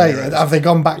season. I was going to say, have they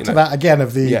gone back to that again,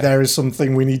 of there is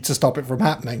something, we need to stop it from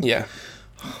happening? Yeah.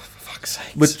 Oh, for fuck's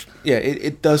sake. Which,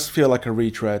 it does feel like a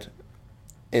retread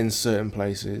in certain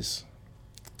places.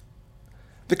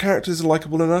 The characters are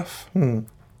likeable enough.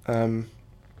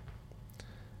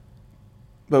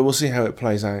 But we'll see how it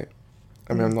plays out.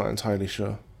 I mean, I'm not entirely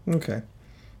sure. Okay.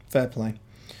 Fair play.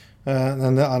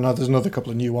 And I know there's another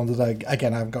couple of new ones that I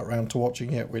haven't got around to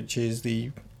watching yet, which is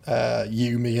the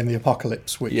Yumi and the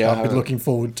Apocalypse, which I've been looking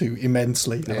forward to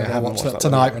immensely. And I'm going to watch that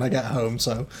tonight when I get home.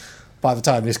 So by the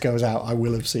time this goes out, I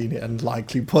will have seen it and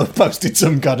likely posted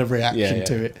some kind of reaction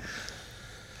to it.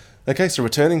 Okay, so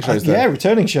returning shows then. Yeah,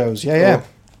 returning shows. Yeah.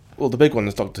 Well, the big one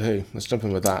is Doctor Who. Let's jump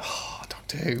in with that. Oh,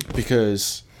 Doctor Who.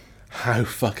 Because how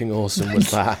fucking awesome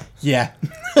was that? Yeah.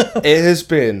 It has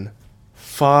been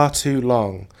far too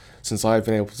long since I've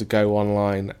been able to go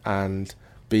online and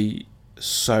be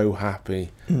so happy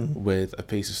with a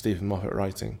piece of Stephen Moffat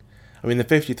writing. I mean, the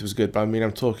 50th was good, but I mean,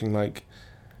 I'm talking like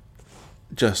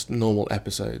just normal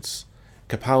episodes.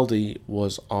 Capaldi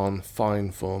was on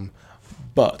fine form,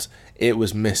 but it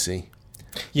was Missy.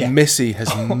 Yeah. Missy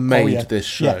has made this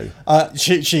show. Yeah.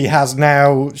 She has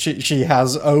now she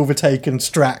has overtaken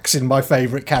Strax in my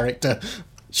favourite character.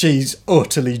 She's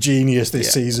utterly genius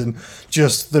this season.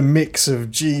 Just the mix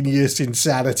of genius,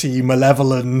 insanity,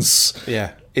 malevolence.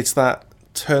 Yeah, it's that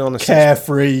turn on a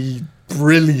carefree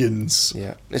brilliance.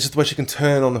 Yeah, it's just the way she can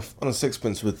turn on a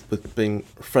sixpence with being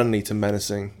friendly to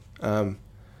menacing, and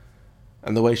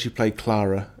the way she played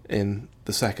Clara in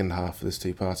the second half of this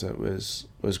two-parter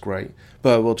was great.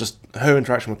 But just her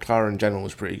interaction with Clara in general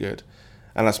was pretty good,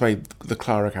 and that's made the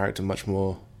Clara character much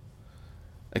more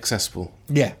accessible.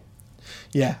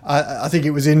 Yeah, I think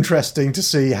it was interesting to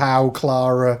see how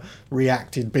Clara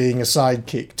reacted being a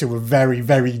sidekick to a very,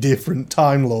 very different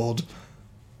Time Lord.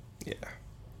 Yeah.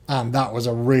 And that was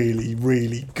a really,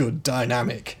 really good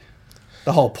dynamic.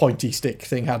 The whole pointy stick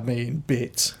thing had me in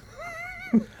bits.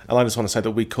 And I just want to say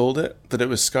that we called it, that it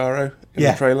was Skaro in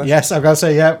the trailer. Yes, I've got to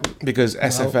say, Because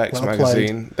SFX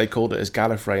magazine, they called it as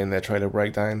Gallifrey in their trailer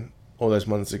breakdown all those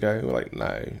months ago. We're like, no,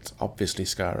 it's obviously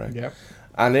Skaro. Yep.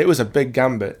 And it was a big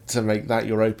gambit to make that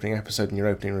your opening episode and your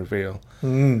opening reveal.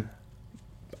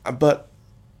 But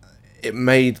it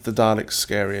made the Daleks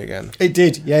scary again. It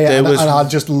did, yeah. And I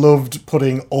just loved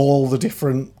putting all the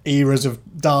different eras of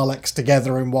Daleks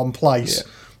together in one place.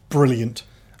 Yeah. Brilliant.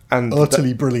 And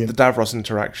utterly brilliant. The Davros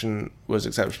interaction was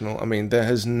exceptional. I mean, there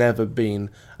has never been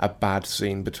a bad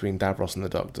scene between Davros and the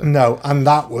Doctor. No, and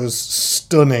that was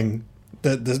stunning.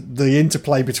 The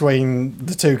interplay between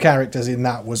the two characters in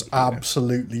that was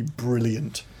absolutely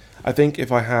brilliant. I think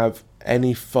if I have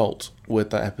any fault with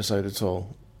that episode at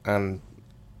all, and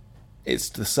it's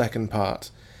the second part,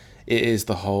 it is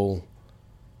the whole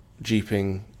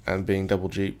jeeping and being double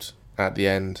jeeped at the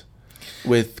end,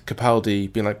 with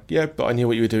Capaldi being like, yeah, but I knew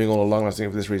what you were doing all along, I was doing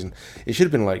it for this reason. It should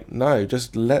have been like, no,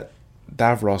 just let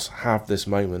Davros have this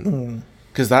moment,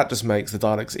 because that just makes the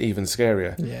Daleks even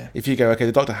scarier. Yeah. If you go, okay,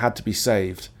 the Doctor had to be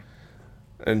saved,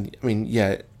 and I mean,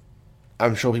 yeah,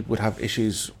 I'm sure people would have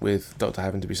issues with Doctor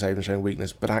having to be saved and showing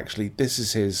weakness, but actually this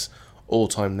is his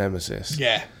all-time nemesis.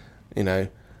 Yeah. You know,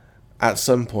 at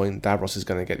some point Davros is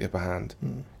going to get the upper hand.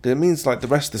 Because it means like the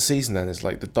rest of the season then is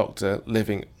like the Doctor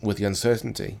living with the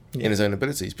uncertainty in his own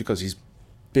abilities because he's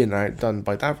been outdone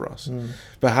by Davros.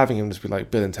 But having him just be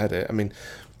like Bill and Ted it, I mean,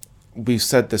 we've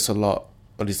said this a lot,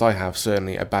 at least I have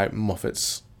certainly, about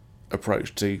Moffat's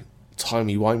approach to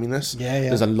timey-wiminess. Yeah.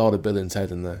 There's a lot of Bill and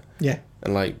Ted in there. Yeah.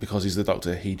 And like, because he's the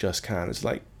Doctor, he just can. It's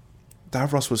like,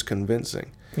 Davros was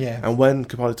convincing. Yeah. And when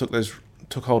Capaldi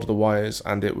took hold of the wires,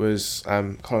 and it was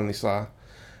Colony Star,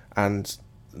 and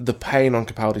the pain on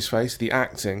Capaldi's face, the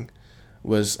acting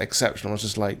was exceptional. I was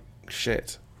just like,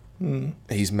 shit.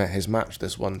 He's met his match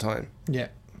this one time. Yeah.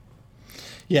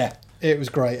 Yeah, it was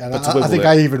great. And I think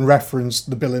I even referenced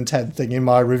the Bill and Ted thing in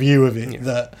my review of it,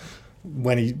 that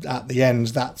when he, at the end,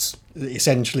 that's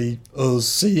essentially us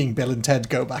seeing Bill and Ted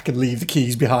go back and leave the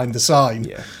keys behind the sign.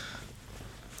 Yeah.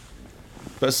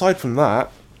 But aside from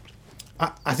that,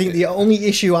 I think the only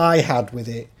issue I had with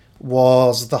it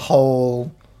was the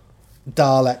whole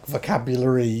Dalek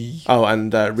vocabulary. Oh,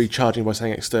 and recharging by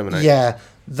saying exterminate. Yeah,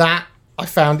 that I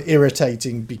found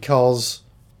irritating because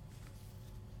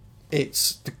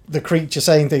it's the creature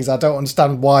saying things. I don't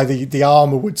understand why the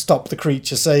armour would stop the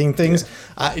creature saying things.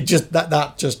 Yeah. It just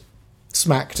that just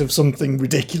smacked of something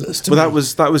ridiculous to me. Well,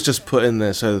 that was just put in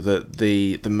there so that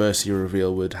the Mercy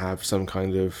reveal would have some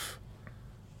kind of,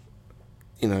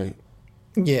 you know,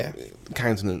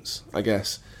 countenance, I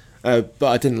guess. But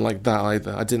I didn't like that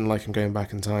either. I didn't like him going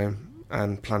back in time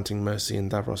and planting Mercy in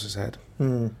Davros's head.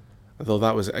 I thought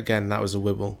that was a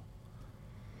wibble.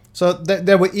 So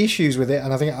there were issues with it,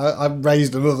 and I think I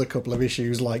raised another couple of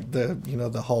issues, like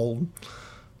the whole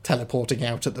teleporting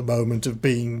out at the moment of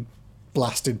being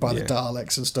blasted by the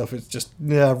Daleks and stuff. It's just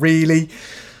really.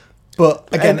 But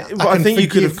again, I think you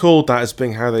could have called that as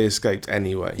being how they escaped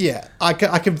anyway. Yeah, I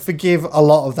can forgive a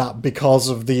lot of that because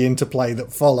of the interplay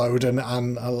that followed, and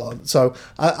a lot. So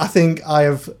I think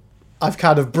I've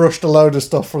kind of brushed a load of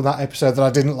stuff from that episode that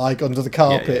I didn't like under the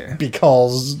carpet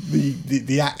because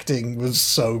the acting was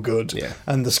so good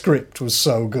and the script was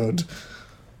so good.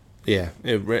 Yeah,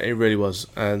 it really was.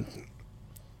 And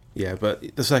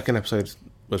but the second episode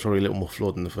was probably a little more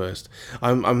flawed than the first.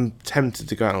 I'm tempted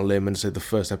to go out on a limb and say the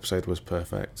first episode was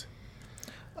perfect.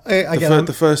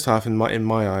 The first half, in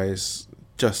my eyes,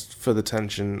 just for the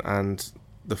tension and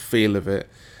the feel of it,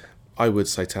 I would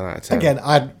say 10 out of 10. Again,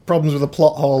 I had problems with the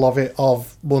plot hole of it,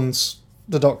 of once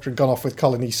the Doctor had gone off with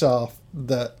Colony Sarf,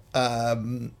 that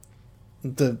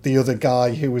the other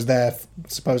guy who was there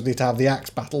supposedly to have the axe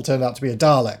battle turned out to be a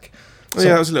Dalek. So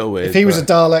that was a little weird. If he was a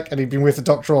Dalek and he'd been with the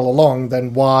Doctor all along,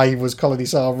 then why was Colony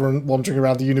Sarf wandering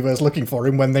around the universe looking for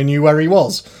him when they knew where he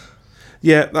was?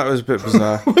 Yeah, that was a bit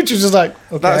bizarre. Which was just like,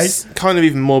 okay. That's kind of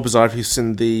even more bizarre if you've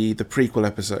seen the prequel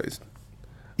episode.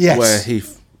 Yes. Where he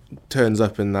turns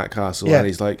up in that castle and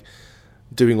he's like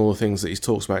doing all the things that he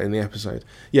talks about in the episode.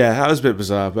 Yeah, that was a bit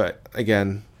bizarre, but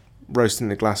again, roasting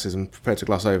the glasses and prepared to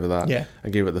gloss over that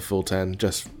and give it the full 10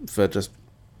 just for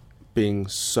being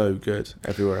so good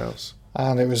everywhere else.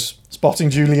 And it was spotting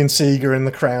Julian Seeger in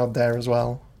the crowd there as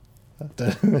well.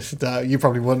 You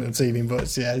probably wouldn't have seen him,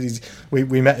 but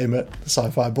we met him at the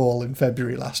Sci-Fi Ball in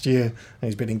February last year, and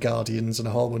he's been in Guardians and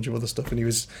a whole bunch of other stuff. And he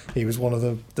was one of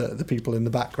the people in the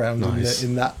background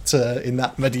in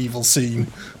that medieval scene.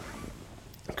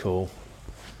 Cool.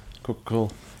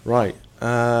 Right.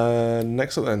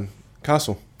 Next up then,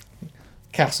 Castle,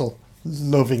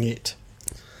 loving it.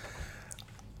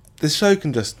 This show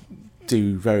can just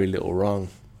do very little wrong.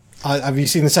 Have you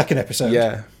seen the second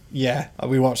episode? Yeah,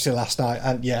 we watched it last night,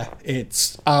 and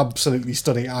it's absolutely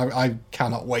stunning. I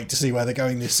cannot wait to see where they're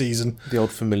going this season. The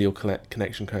old familial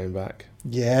connection coming back.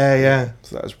 Yeah.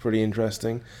 So that was pretty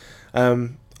interesting.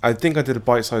 I think I did a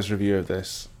bite-sized review of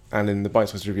this and in the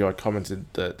Bite-sized review I commented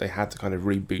that they had to kind of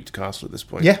reboot Castle at this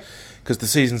point. Yeah. Because the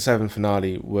season 7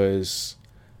 finale was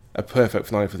a perfect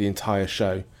finale for the entire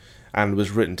show, and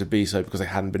was written to be so because they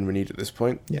hadn't been renewed at this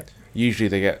point. Yeah. Usually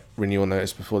they get renewal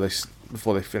notice before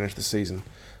they finish the season,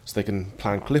 so they can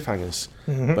plan cliffhangers,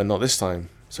 but not this time.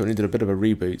 So it needed a bit of a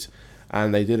reboot,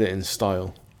 and they did it in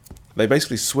style. They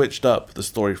basically switched up the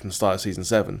story from the start of season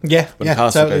 7. Yeah, when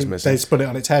Castle totally. goes missing. They spun it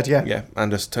on its head, yeah. Yeah,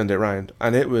 and just turned it around,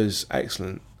 and it was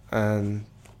excellent. And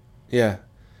yeah,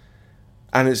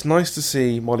 and it's nice to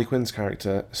see Molly Quinn's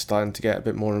character starting to get a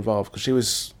bit more involved, because she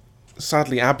was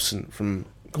sadly absent from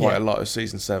quite a lot of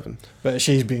season 7. But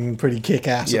she's been pretty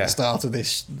kick-ass at the start of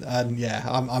this, and yeah,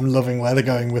 I'm loving where they're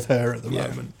going with her at the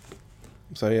moment.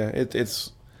 So yeah,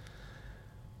 it's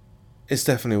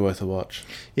definitely worth a watch.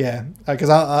 Yeah, because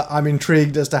I'm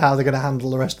intrigued as to how they're going to handle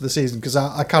the rest of the season, because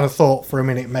I kind of thought for a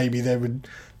minute maybe they would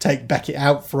take Beckett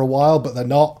out for a while, but they're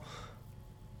not.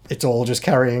 It's all just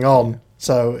carrying on.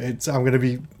 So I'm going to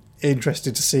be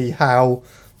interested to see how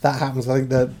that happens. I think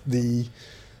that the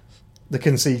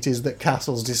conceit is that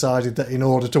Castle's decided that in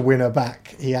order to win her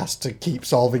back, he has to keep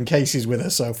solving cases with her,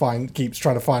 so keeps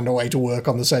trying to find a way to work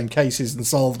on the same cases and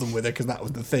solve them with her, because that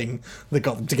was the thing that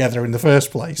got them together in the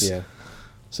first place. Yeah.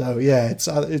 So yeah,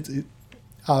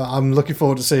 I'm looking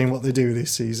forward to seeing what they do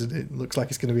this season. It looks like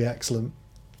it's going to be excellent.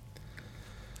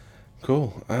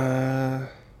 Cool.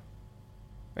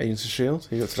 Agents of S.H.I.E.L.D.,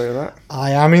 you got to say with that?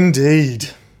 I am indeed.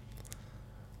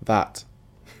 That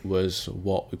was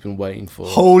what we've been waiting for.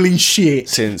 Holy shit.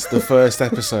 Since the first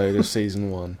episode of season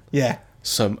 1. Yeah.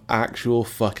 Some actual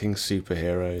fucking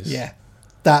superheroes. Yeah.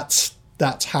 That's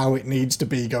how it needs to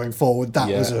be going forward. That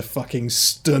was a fucking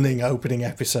stunning opening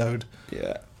episode.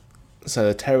 Yeah. So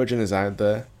the Terrigen is out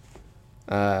there.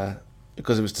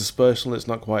 Because it was dispersal, it's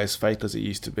not quite as fatal as it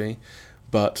used to be.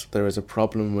 But there is a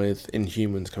problem with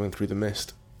Inhumans coming through the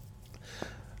mist.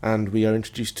 And we are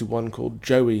introduced to one called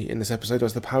Joey in this episode, who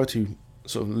has the power to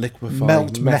sort of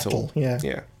liquefy metal.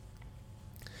 Yeah.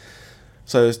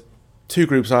 So there's 2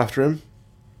 groups after him,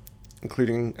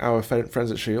 including our friends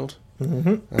at S.H.I.E.L.D.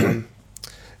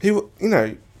 Who,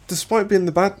 despite being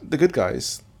the good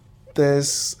guys,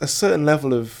 there's a certain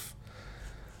level of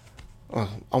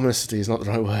ominousity is not the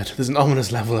right word. There's an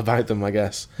ominous level about them, I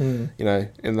guess. In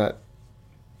that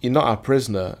you're not our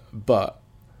prisoner, but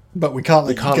we can't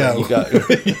let you go.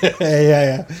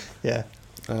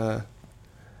 Yeah.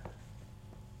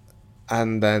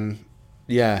 And then,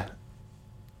 the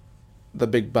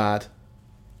big bad.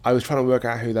 I was trying to work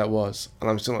out who that was, and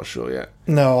I'm still not sure yet.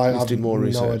 No, I have more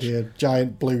research. No idea.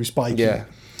 Giant blue spiky. Yeah,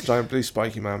 giant blue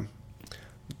spiky man.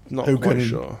 Not who quite can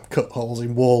sure. Cut holes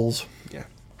in walls. Yeah.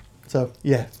 So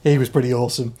yeah, he was pretty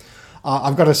awesome.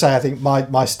 I've got to say, I think my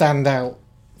standout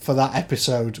for that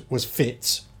episode was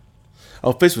Fitz.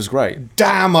 Oh, Fitz was great.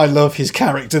 Damn, I love his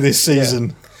character this season.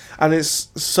 Yeah. And it's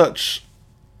so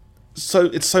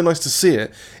nice to see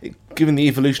it, given the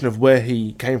evolution of where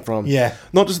he came from. Yeah.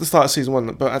 Not just at the start of season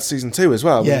 1, but at season 2 as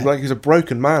well. Yeah. Like, he was a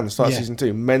broken man at the start of season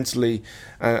 2, mentally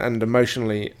and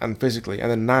emotionally and physically. And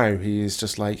then now he is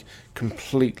just like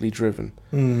completely driven.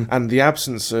 And the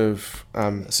absence of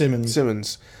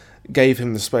Simmons gave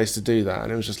him the space to do that.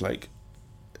 And it was just like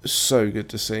so good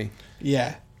to see.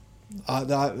 Yeah.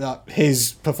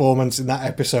 His performance in that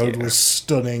episode was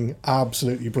stunning.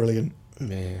 Absolutely brilliant.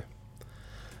 Yeah.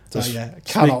 So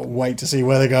cannot wait to see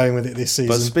where they're going with it this season.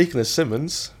 But speaking of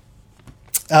Simmons...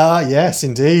 yes,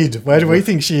 indeed. Where do we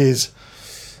think she is?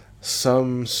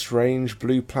 Some strange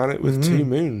blue planet with 2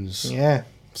 moons. Yeah.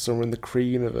 Somewhere in the Kree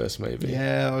universe, maybe.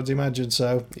 Yeah, I would imagine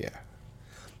so. Yeah.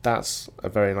 That's a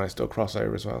very nice little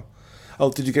crossover as well. Oh,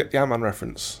 did you get the Ant-Man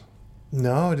reference?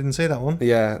 No, I didn't see that one.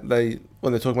 Yeah,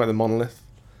 when they're talking about the monolith.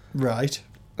 Right.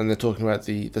 And they're talking about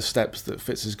the steps that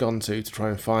Fitz has gone to try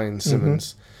and find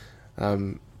Simmons.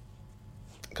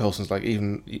 Coulson's like,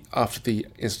 even after the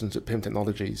incident at Pym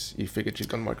Technologies, you figured she'd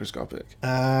gone microscopic.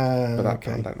 But that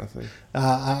panned out nothing.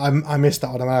 I missed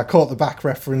that one. I caught the back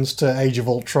reference to Age of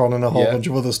Ultron and a whole bunch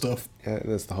of other stuff. Yeah,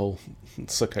 there's the whole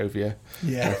Sokovia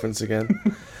reference again.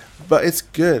 But it's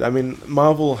good. I mean,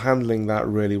 Marvel handling that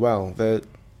really well. They're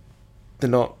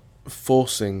not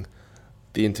forcing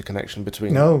the interconnection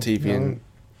between TV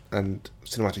and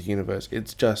cinematic universe.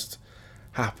 It's just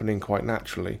happening quite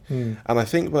naturally. And I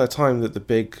think by the time that the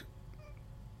big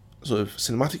sort of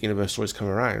cinematic universe stories come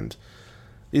around,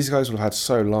 these guys will have had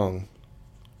so long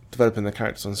developing their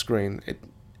characters on screen, it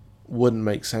wouldn't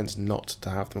make sense not to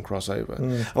have them cross over.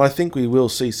 And I think we will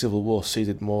see Civil War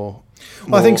seeded more.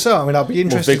 I think so. I mean, I'll be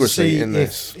interested to see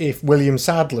if William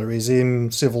Sadler is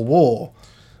in Civil War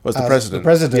as the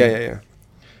president. Yeah.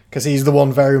 Because he's the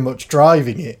one very much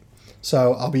driving it.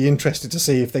 So I'll be interested to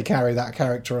see if they carry that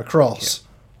character across.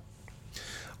 Yeah.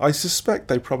 I suspect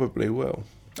they probably will.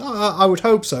 I would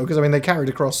hope so, because I mean they carried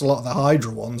across a lot of the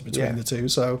Hydra ones between the two.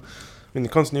 So I mean the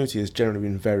continuity has generally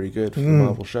been very good for the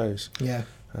Marvel shows. Yeah.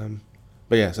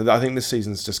 But yeah, so I think this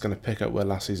season's just going to pick up where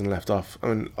last season left off. I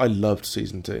mean, I loved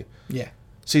season 2. Yeah.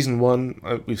 Season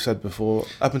 1, we've said before,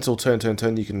 up until Turn,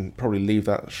 you can probably leave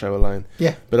that show alone.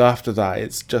 Yeah. But after that,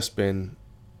 it's just been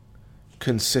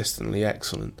consistently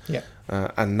excellent. Yeah.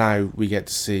 And now we get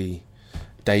to see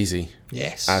Daisy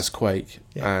as Quake,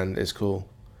 and it's cool.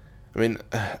 I mean,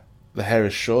 the hair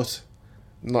is short,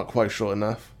 not quite short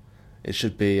enough. It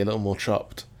should be a little more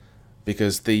chopped,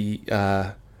 because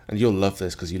and you'll love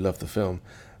this because you love the film,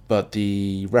 but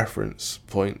the reference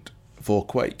point for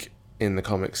Quake in the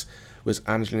comics was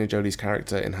Angelina Jolie's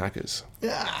character in Hackers.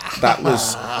 That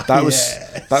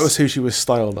was who she was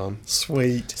styled on.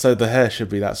 Sweet. So the hair should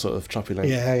be that sort of choppy length.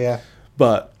 Yeah.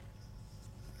 But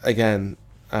again,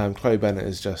 Chloe Bennett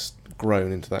has just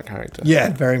grown into that character.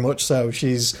 Yeah, very much so.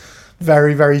 She's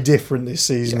very, very different this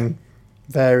season. Yeah.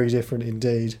 Very different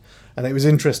indeed. And it was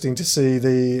interesting to see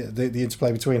the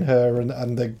interplay between her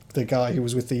and the guy who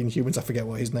was with the Inhumans. I forget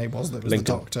what his name was. That was Lincoln.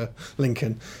 The Doctor,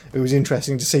 Lincoln. It was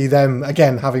interesting to see them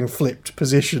again having flipped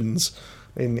positions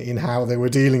in how they were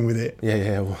dealing with it.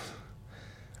 Yeah. Well,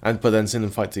 but then seeing them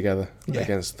fight together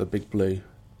against the Big Blue.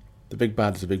 The big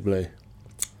bad is the Big Blue.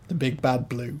 The Big Bad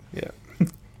Blue. Yeah.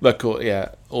 But cool. Yeah.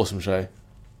 Awesome show.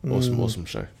 Awesome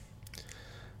show.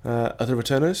 Other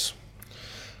returners?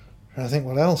 I think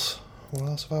what else? What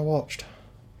else have I watched?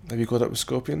 Have you caught up with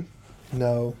Scorpion?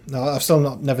 No, I've still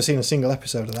never seen a single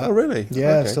episode of that. Oh, really?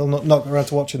 Yeah, okay. Still not around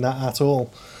to watching that at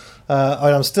all.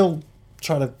 I'm still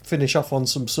trying to finish off on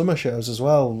some summer shows as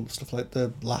well, stuff like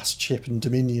The Last Ship and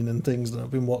Dominion and things that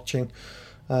I've been watching.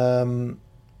 Let me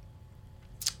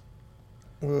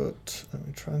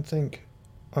try and think.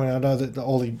 I mean, I know that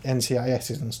all the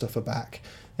NCISs and stuff are back.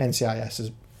 NCIS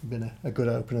has been a good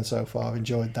opener so far. I've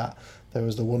enjoyed that. There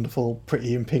was the wonderful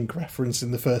Pretty in Pink reference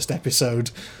in the first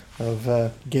episode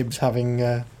of Gibbs having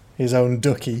his own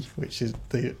ducky, which is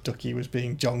the ducky was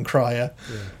being John Cryer,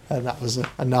 and that was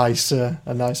a nice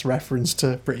reference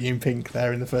to Pretty in Pink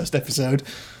there in the first episode.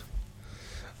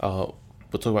 We'll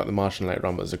talk about The Martian later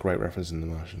on, but there's a great reference in The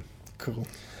Martian. Cool.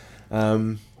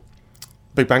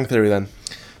 Big Bang Theory then.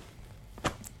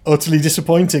 Utterly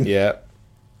disappointing. Yeah.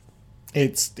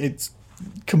 It's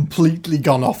completely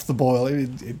gone off the boil.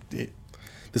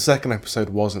 The second episode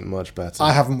wasn't much better.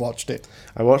 I haven't watched it.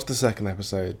 I watched the second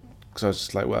episode because I was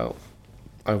just like, well,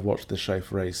 I've watched this show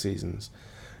for 8 seasons.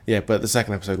 Yeah, but the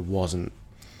second episode wasn't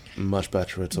much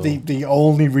better at all. The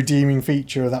only redeeming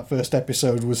feature of that first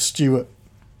episode was Stuart.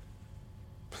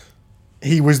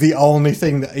 He was the only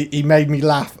thing that he made me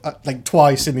laugh like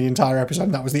twice in the entire episode.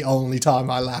 And that was the only time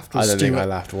I laughed. I don't think I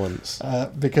laughed once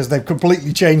because they've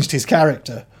completely changed his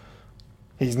character.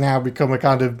 He's now become a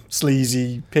kind of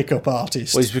sleazy pickup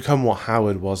artist. Well, he's become what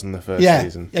Howard was in the first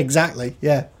season. Yeah, exactly.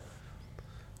 Yeah.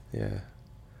 Yeah,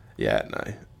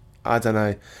 no. I don't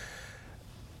know.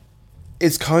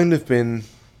 It's kind of been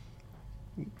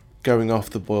going off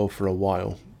the boil for a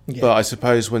while. Yeah. But I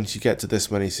suppose once you get to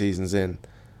this many seasons in,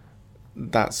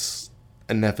 that's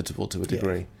inevitable to a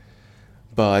degree. Yeah.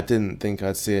 But I didn't think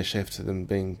I'd see a shift to them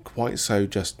being quite so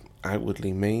just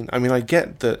outwardly mean. I mean, I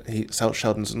get that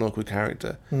Sheldon's an awkward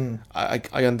character.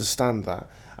 I understand that.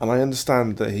 And I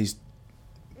understand that he's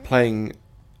playing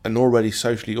an already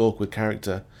socially awkward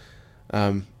character,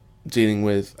 dealing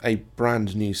with a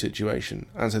brand new situation.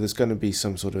 And so there's going to be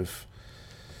some sort of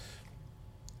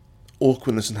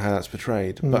awkwardness in how that's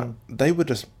portrayed. But they were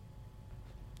just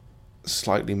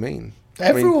slightly mean.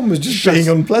 Everyone was just being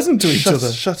unpleasant to each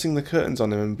other. Shutting the curtains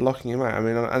on him and blocking him out.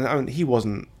 I mean, he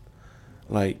wasn't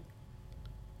like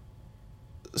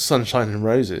sunshine and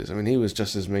roses. I mean, he was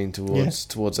just as mean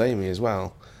towards Amy as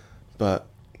well. But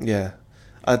yeah,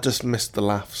 I just missed the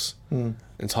laughs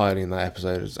entirely in that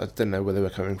episode. I didn't know where they were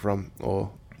coming from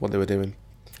or what they were doing.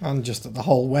 And just that the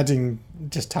whole wedding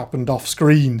just happened off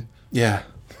screen. Yeah.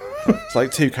 It's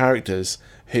like two characters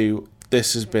who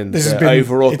this has been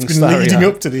overall. It's been leading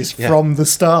up to this from the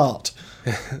start.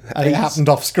 And it happened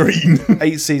off screen.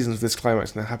 8 seasons of this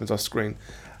climax and it happens off screen.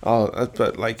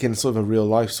 But like in sort of a real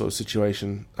life sort of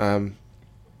situation, found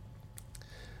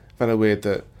it weird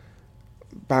that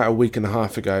about a week and a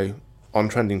half ago on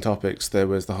Trending Topics there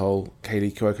was the whole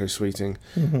Kaylee Cuoco tweeting,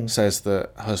 says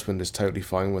that husband is totally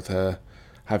fine with her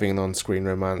having an on-screen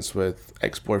romance with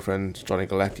ex-boyfriend Johnny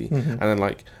Galecki, and then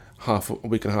like a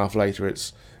week and a half later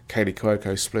it's Kaylee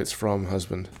Cuoco splits from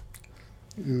husband.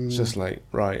 It's just like,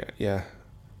 right, yeah,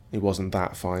 he wasn't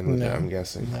that fine with it, I'm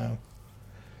guessing. No.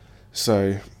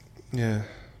 So, Yeah,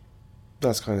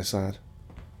 that's kind of sad.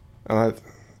 And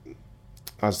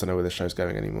I just don't know where the show's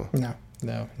going anymore.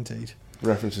 No, indeed.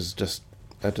 References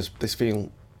they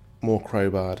feel more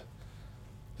crowbarred.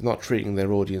 They're not treating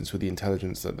their audience with the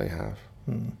intelligence that they have,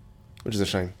 which is a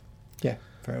shame. Yeah,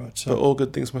 very much so. But all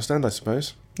good things must end, I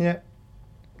suppose. Yeah.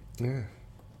 Yeah.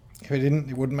 If it didn't,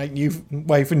 it wouldn't make new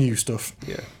way for new stuff.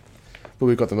 Yeah. But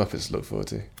we've got the Muppets to look forward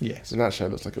to. Yes. And that show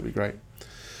looks like it'll be great.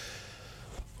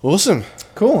 Awesome.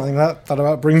 Cool. I think that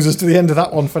about brings us to the end of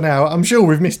that one for now. I'm sure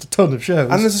we've missed a ton of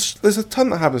shows. And there's a ton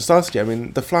that haven't started yet. I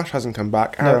mean, The Flash hasn't come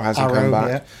back. Arrow hasn't come back.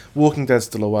 Yeah. Walking Dead's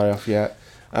still a way off yet.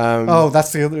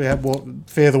 That's the other. Yeah,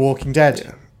 Fear the Walking Dead.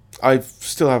 Yeah. I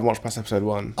still haven't watched past episode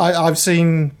 1. I've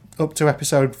seen up to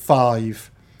episode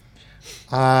 5,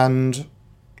 and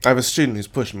I have a student who's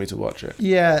pushing me to watch it.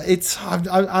 Yeah,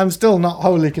 I'm still not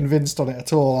wholly convinced on it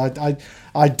at all.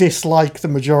 I dislike the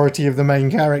majority of the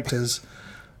main characters.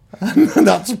 And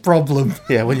that's a problem.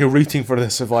 Yeah, when you're rooting for their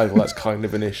survival, that's kind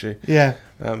of an issue. Yeah.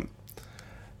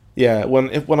 Yeah,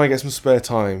 when I get some spare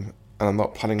time and I'm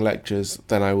not planning lectures,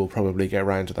 then I will probably get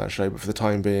around to that show. But for the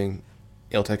time being,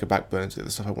 it'll take a back burner to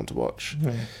the stuff I want to watch.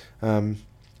 Yeah.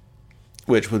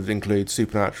 Which would include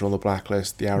Supernatural, The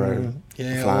Blacklist, The Arrow,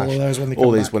 The Flash. All of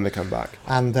those when they come back.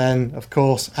 And then, of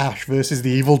course, Ash versus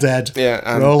the Evil Dead.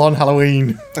 Yeah. Roll on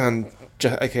Halloween. And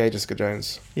a.k.a. Jessica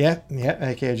Jones. Yeah,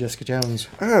 a.k.a. Jessica Jones.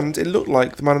 And it looked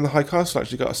like The Man in the High Castle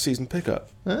actually got a season pickup.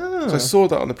 Oh. So I saw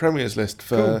that on the premieres list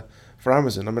for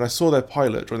Amazon. I mean, I saw their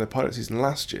pilot during their pilot season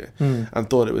last year and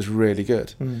thought it was really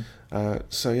good.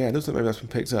 So yeah, it looks like maybe that's been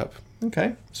picked up.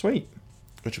 Okay, sweet.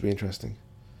 Which would be interesting.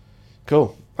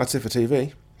 Cool. That's it for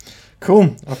TV.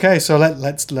 Cool. Okay, so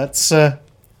let's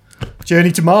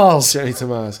journey to Mars. Journey to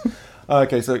Mars.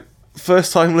 Okay, so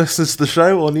first time listeners to the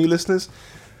show or new listeners,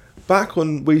 back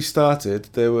when we started,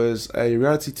 there was a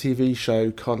reality TV show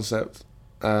concept,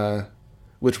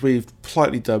 which we've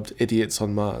politely dubbed Idiots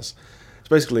on Mars. It's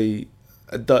basically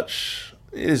it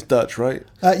is Dutch, right?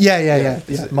 Yeah.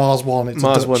 Mars One, it's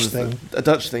Mars a Dutch thing. A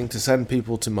Dutch thing to send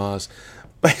people to Mars.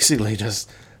 Basically just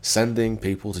sending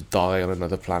people to die on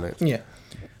another planet. Yeah.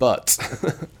 But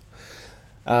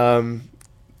how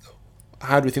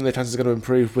do we think their chances are going to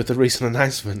improve with the recent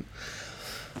announcement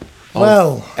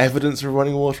of evidence of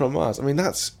running water on Mars? I mean,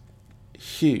 that's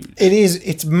huge. It is.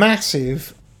 It's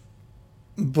massive,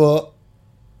 but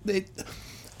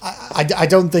I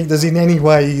don't think there's in any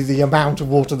way the amount of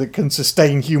water that can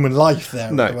sustain human life there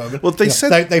at the moment. Well,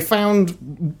 they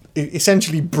found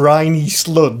essentially briny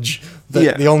sludge.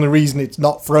 The only reason it's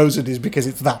not frozen is because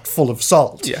it's that full of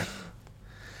salt. Yeah.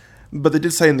 But they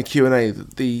did say in the Q&A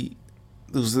that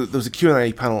there was a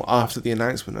Q&A panel after the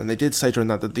announcement, and they did say during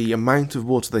that the amount of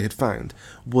water they had found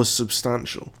was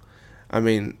substantial. I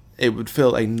mean, it would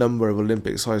fill a number of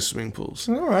Olympic-sized swimming pools.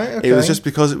 All right, okay. It was just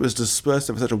because it was dispersed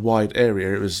over such a wide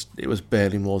area, it was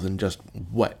barely more than just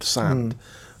wet sand.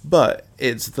 But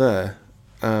it's there.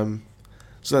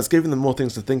 So that's giving them more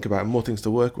things to think about and more things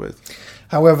to work with.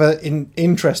 However,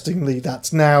 interestingly,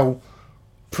 that's now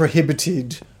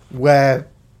prohibited where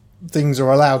things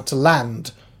are allowed to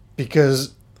land,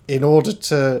 because in order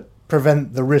to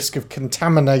prevent the risk of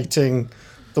contaminating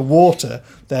the water,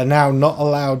 they're now not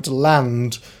allowed to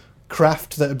land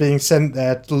craft that are being sent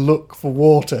there to look for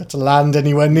water, to land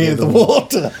anywhere near the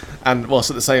water. And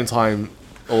whilst at the same time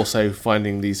also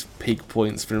finding these peak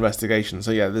points for investigation.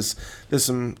 So yeah, there's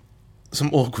some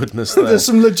awkwardness there. There's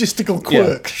some logistical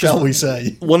quirk, shall we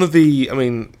say. One of the, I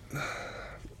mean,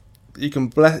 you can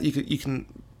bless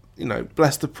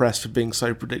the press for being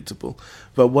so predictable,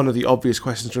 but one of the obvious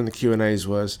questions during the Q&As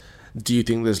was, do you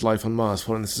think there's life on Mars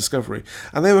following this discovery?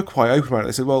 And they were quite open about it.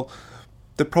 They said, well,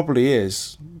 there probably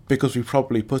is, because we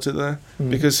probably put it there.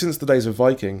 Because since the days of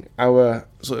Viking, our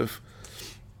sort of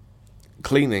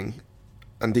cleaning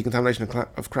and decontamination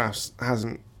of crafts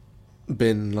hasn't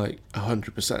been like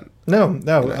 100%. No,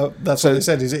 that's what they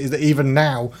said, is that even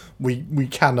now we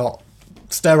cannot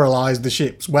sterilise the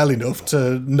ships well enough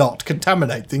to not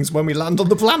contaminate things when we land on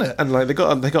the planet. And like they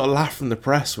got a laugh from the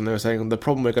press when they were saying the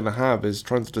problem we're going to have is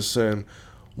trying to discern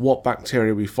what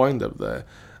bacteria we find up there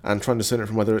and trying to discern it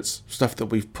from whether it's stuff that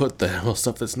we've put there or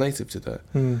stuff that's native to there.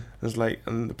 It's like,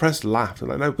 and the press laughed. They're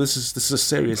like, no, this is a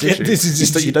serious issue. This is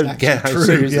just that you don't get how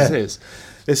serious this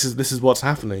is. This is what's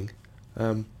happening.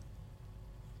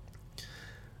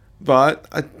 But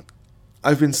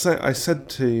I said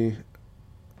to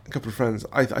a couple of friends,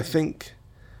 I think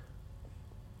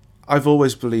I've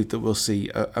always believed that we'll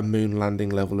see a moon landing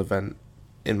level event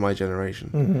in my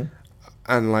generation.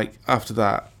 And like after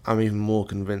that, I'm even more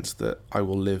convinced that I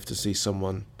will live to see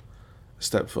someone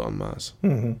step foot on Mars.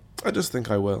 I just think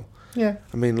I will. Yeah.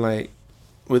 I mean, like,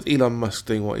 with Elon Musk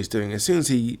doing what he's doing, as soon as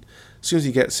he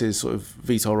gets his sort of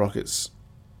VTOL rockets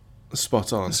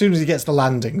spot on, as soon as he gets the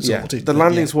landing sorted, the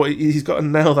landing's what he's got to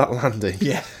nail that landing.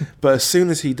 Yeah, but as soon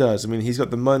as he does, I mean, he's got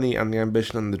the money and the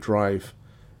ambition and the drive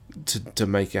to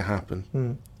make it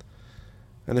happen.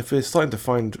 And if we're starting to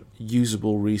find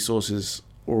usable resources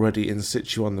already in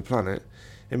situ on the planet,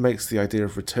 it makes the idea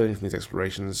of returning from these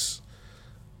explorations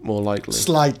more likely.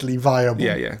 Slightly viable.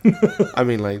 Yeah. I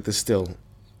mean, like, there's still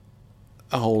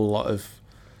a whole lot of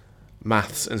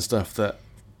maths and stuff that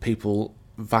people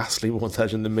vastly more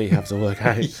intelligent than me have to work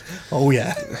out. Oh,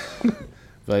 yeah.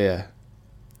 But, yeah.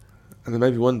 And then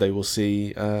maybe one day we'll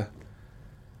see an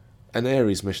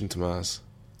Ares mission to Mars.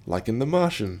 Like in The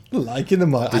Martian. Like in The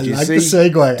Martian. I like the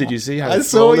segue. Did you see how I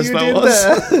saw what you did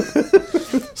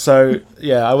there. So,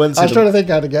 yeah, I went to... I was trying to think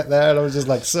how to get there, and I was just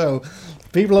like, so,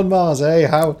 people on Mars, eh?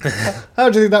 How do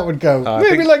you think that would go?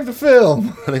 Maybe like the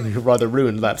film. I think we rather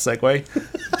ruined that segue.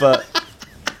 But...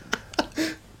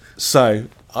 So,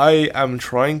 I am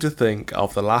trying to think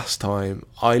of the last time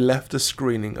I left a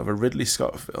screening of a Ridley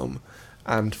Scott film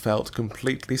and felt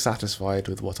completely satisfied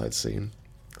with what I'd seen.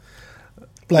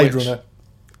 Blade Runner.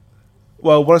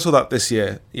 Well, when I saw that this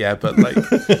year, yeah, but like,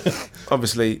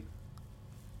 obviously,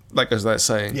 that goes without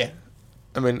saying. Yeah.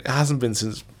 I mean, it hasn't been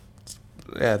since,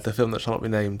 the film that shall not be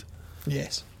named.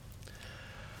 Yes.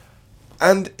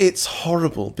 And it's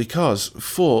horrible because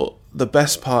for the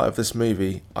best part of this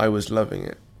movie, I was loving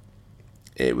it.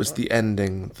 It was the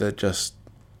ending that just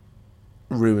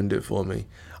ruined it for me.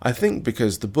 I think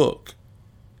because the book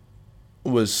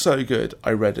was so good, I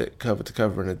read it cover to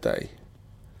cover in a day.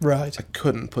 Right. I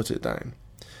couldn't put it down.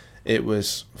 It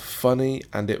was funny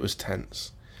and it was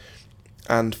tense.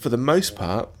 And for the most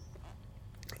part,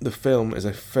 the film is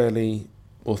a fairly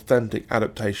authentic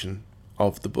adaptation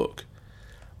of the book.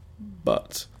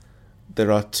 But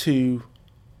there are two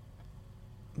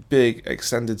big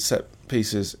extended set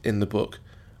pieces in the book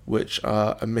which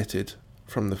are omitted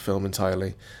from the film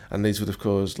entirely. And these would have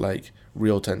caused, like,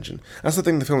 real tension. That's the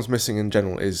thing the film's missing in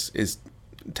general is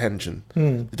tension.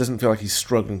 It doesn't feel like he's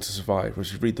struggling to survive. Whereas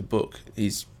if you read the book,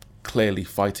 he's clearly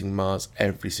fighting Mars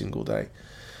every single day.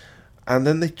 And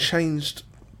then they changed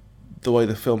the way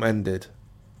the film ended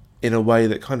in a way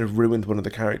that kind of ruined one of the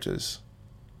characters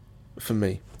for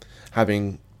me,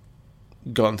 having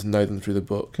gotten to know them through the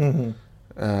book.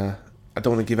 I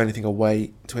don't want to give anything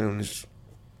away to anyone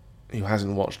who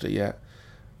hasn't watched it yet,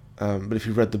 but if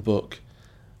you've read the book,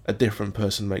 a different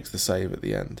person makes the save at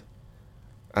the end.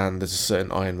 And there's a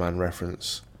certain Iron Man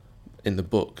reference in the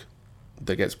book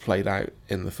that gets played out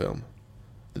in the film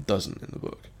that doesn't in the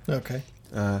book. Okay.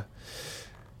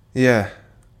 Yeah.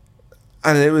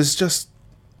 And it was just...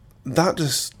 That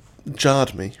just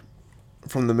jarred me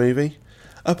from the movie.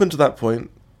 Up until that point,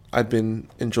 I'd been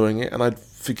enjoying it, and I'd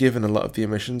forgiven a lot of the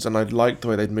omissions, and I'd liked the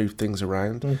way they'd moved things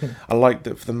around. I liked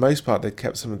that for the most part they'd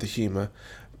kept some of the humour,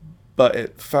 but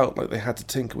it felt like they had to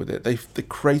tinker with it. They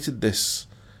created this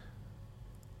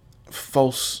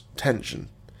false tension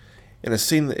in a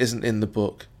scene that isn't in the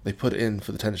book. They put it in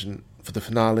for the tension for the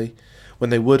finale, when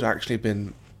they would actually have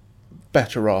been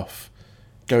better off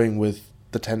going with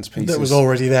the tense pieces that was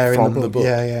already there in the book.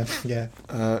 Yeah.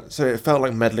 So it felt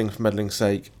like meddling for meddling's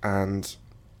sake, and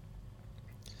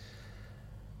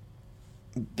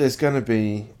there's going to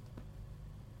be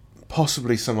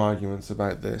possibly some arguments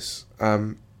about this.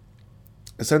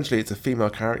 Essentially, it's a female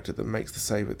character that makes the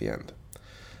save at the end.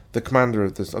 The commander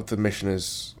of the mission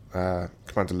is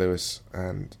Commander Lewis,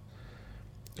 and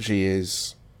she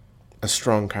is a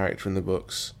strong character in the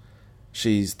books.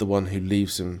 She's the one who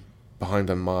leaves him behind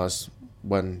on Mars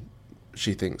when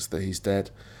she thinks that he's dead.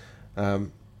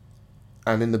 And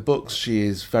in the books, she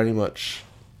is very much...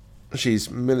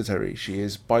 She's military. She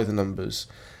is by the numbers.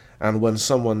 And when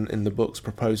someone in the books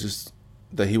proposes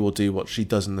that he will do what she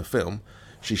does in the film,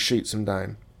 she shoots him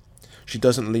down. She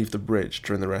doesn't leave the bridge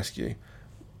during the rescue.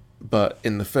 But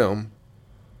in the film,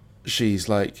 she's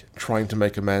like trying to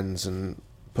make amends and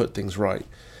put things right.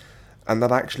 And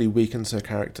that actually weakens her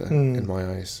character in my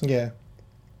eyes. Yeah.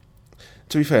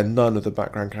 To be fair, none of the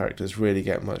background characters really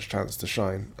get much chance to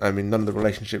shine. I mean, none of the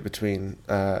relationship between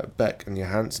Beck and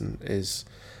Johansson is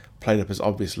played up as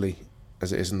obviously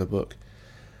as it is in the book.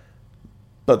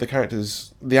 But the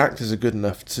actors are good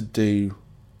enough to do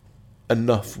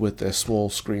enough with their small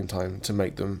screen time to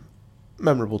make them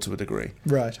memorable to a degree.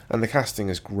 Right. And the casting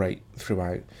is great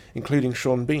throughout, including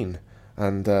Sean Bean.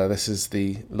 And this is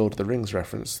the Lord of the Rings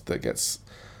reference that gets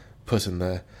put in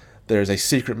there. There is a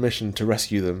secret mission to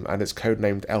rescue them, and it's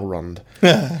codenamed Elrond.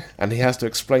 And he has to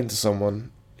explain to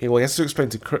someone... He has to explain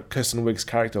to Kirsten Wiig's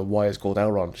character why it's called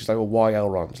Elrond. She's like, well, why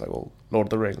Elrond? She's like, well, Lord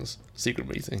of the Rings, secret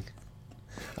meeting.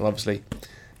 And obviously,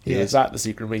 he was at the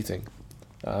secret meeting.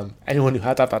 Anyone who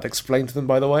had that explained to them,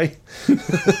 by the way.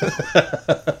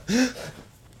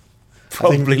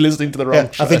 Probably listening to the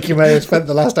wrong show. I think you may have spent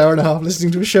the last hour and a half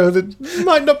listening to a show that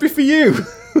might not be for you.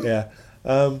 Yeah.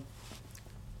 I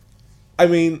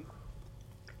mean,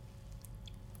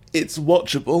 it's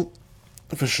watchable,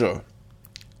 for sure.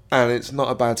 And it's not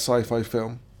a bad sci-fi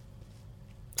film.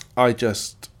 I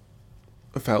just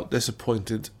felt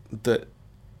disappointed that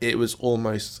it was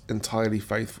almost entirely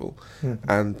faithful.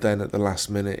 And then at the last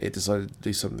minute, it decided to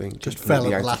do something. Just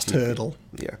fell at the last hurdle.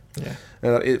 Yeah.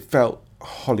 And it felt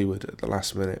Hollywood at the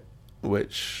last minute,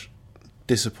 which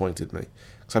disappointed me.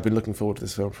 Because I've been looking forward to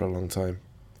this film for a long time.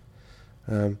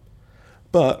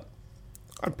 But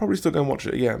I'd probably still go and watch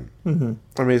it again. Mm-hmm.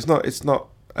 I mean, it's not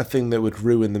a thing that would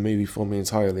ruin the movie for me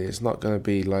entirely. It's not going to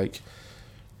be like,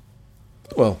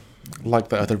 well, like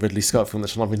that other Ridley Scott film that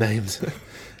shall not be named.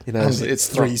 You know, it's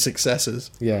three successors.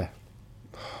 Yeah.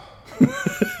 The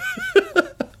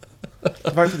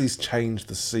fact that he's changed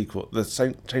the sequel,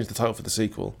 changed the title for the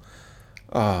sequel.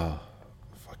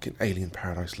 Fucking Alien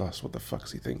Paradise Lost. What the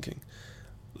fuck's he thinking?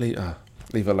 Leave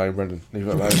it alone, Brendan. Leave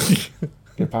it alone.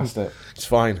 Get past it. It's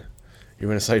fine.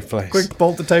 You're in a safe place. Quick,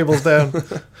 bolt the tables down.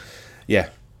 Yeah.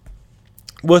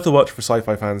 Worth a watch for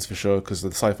sci-fi fans for sure, because the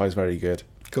sci-fi is very good.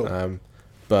 Cool.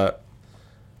 But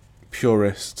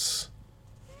purists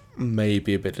may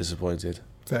be a bit disappointed.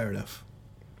 Fair enough.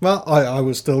 Well, I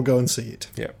will still go and see it.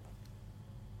 Yeah.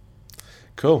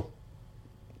 Cool.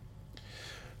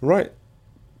 Right.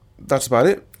 That's about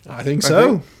it. I think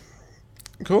so.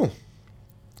 Cool.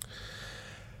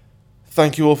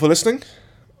 Thank you all for listening.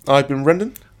 I've been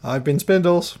Brendan. I've been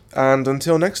Spindles. And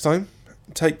until next time,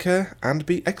 take care and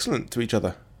be excellent to each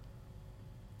other.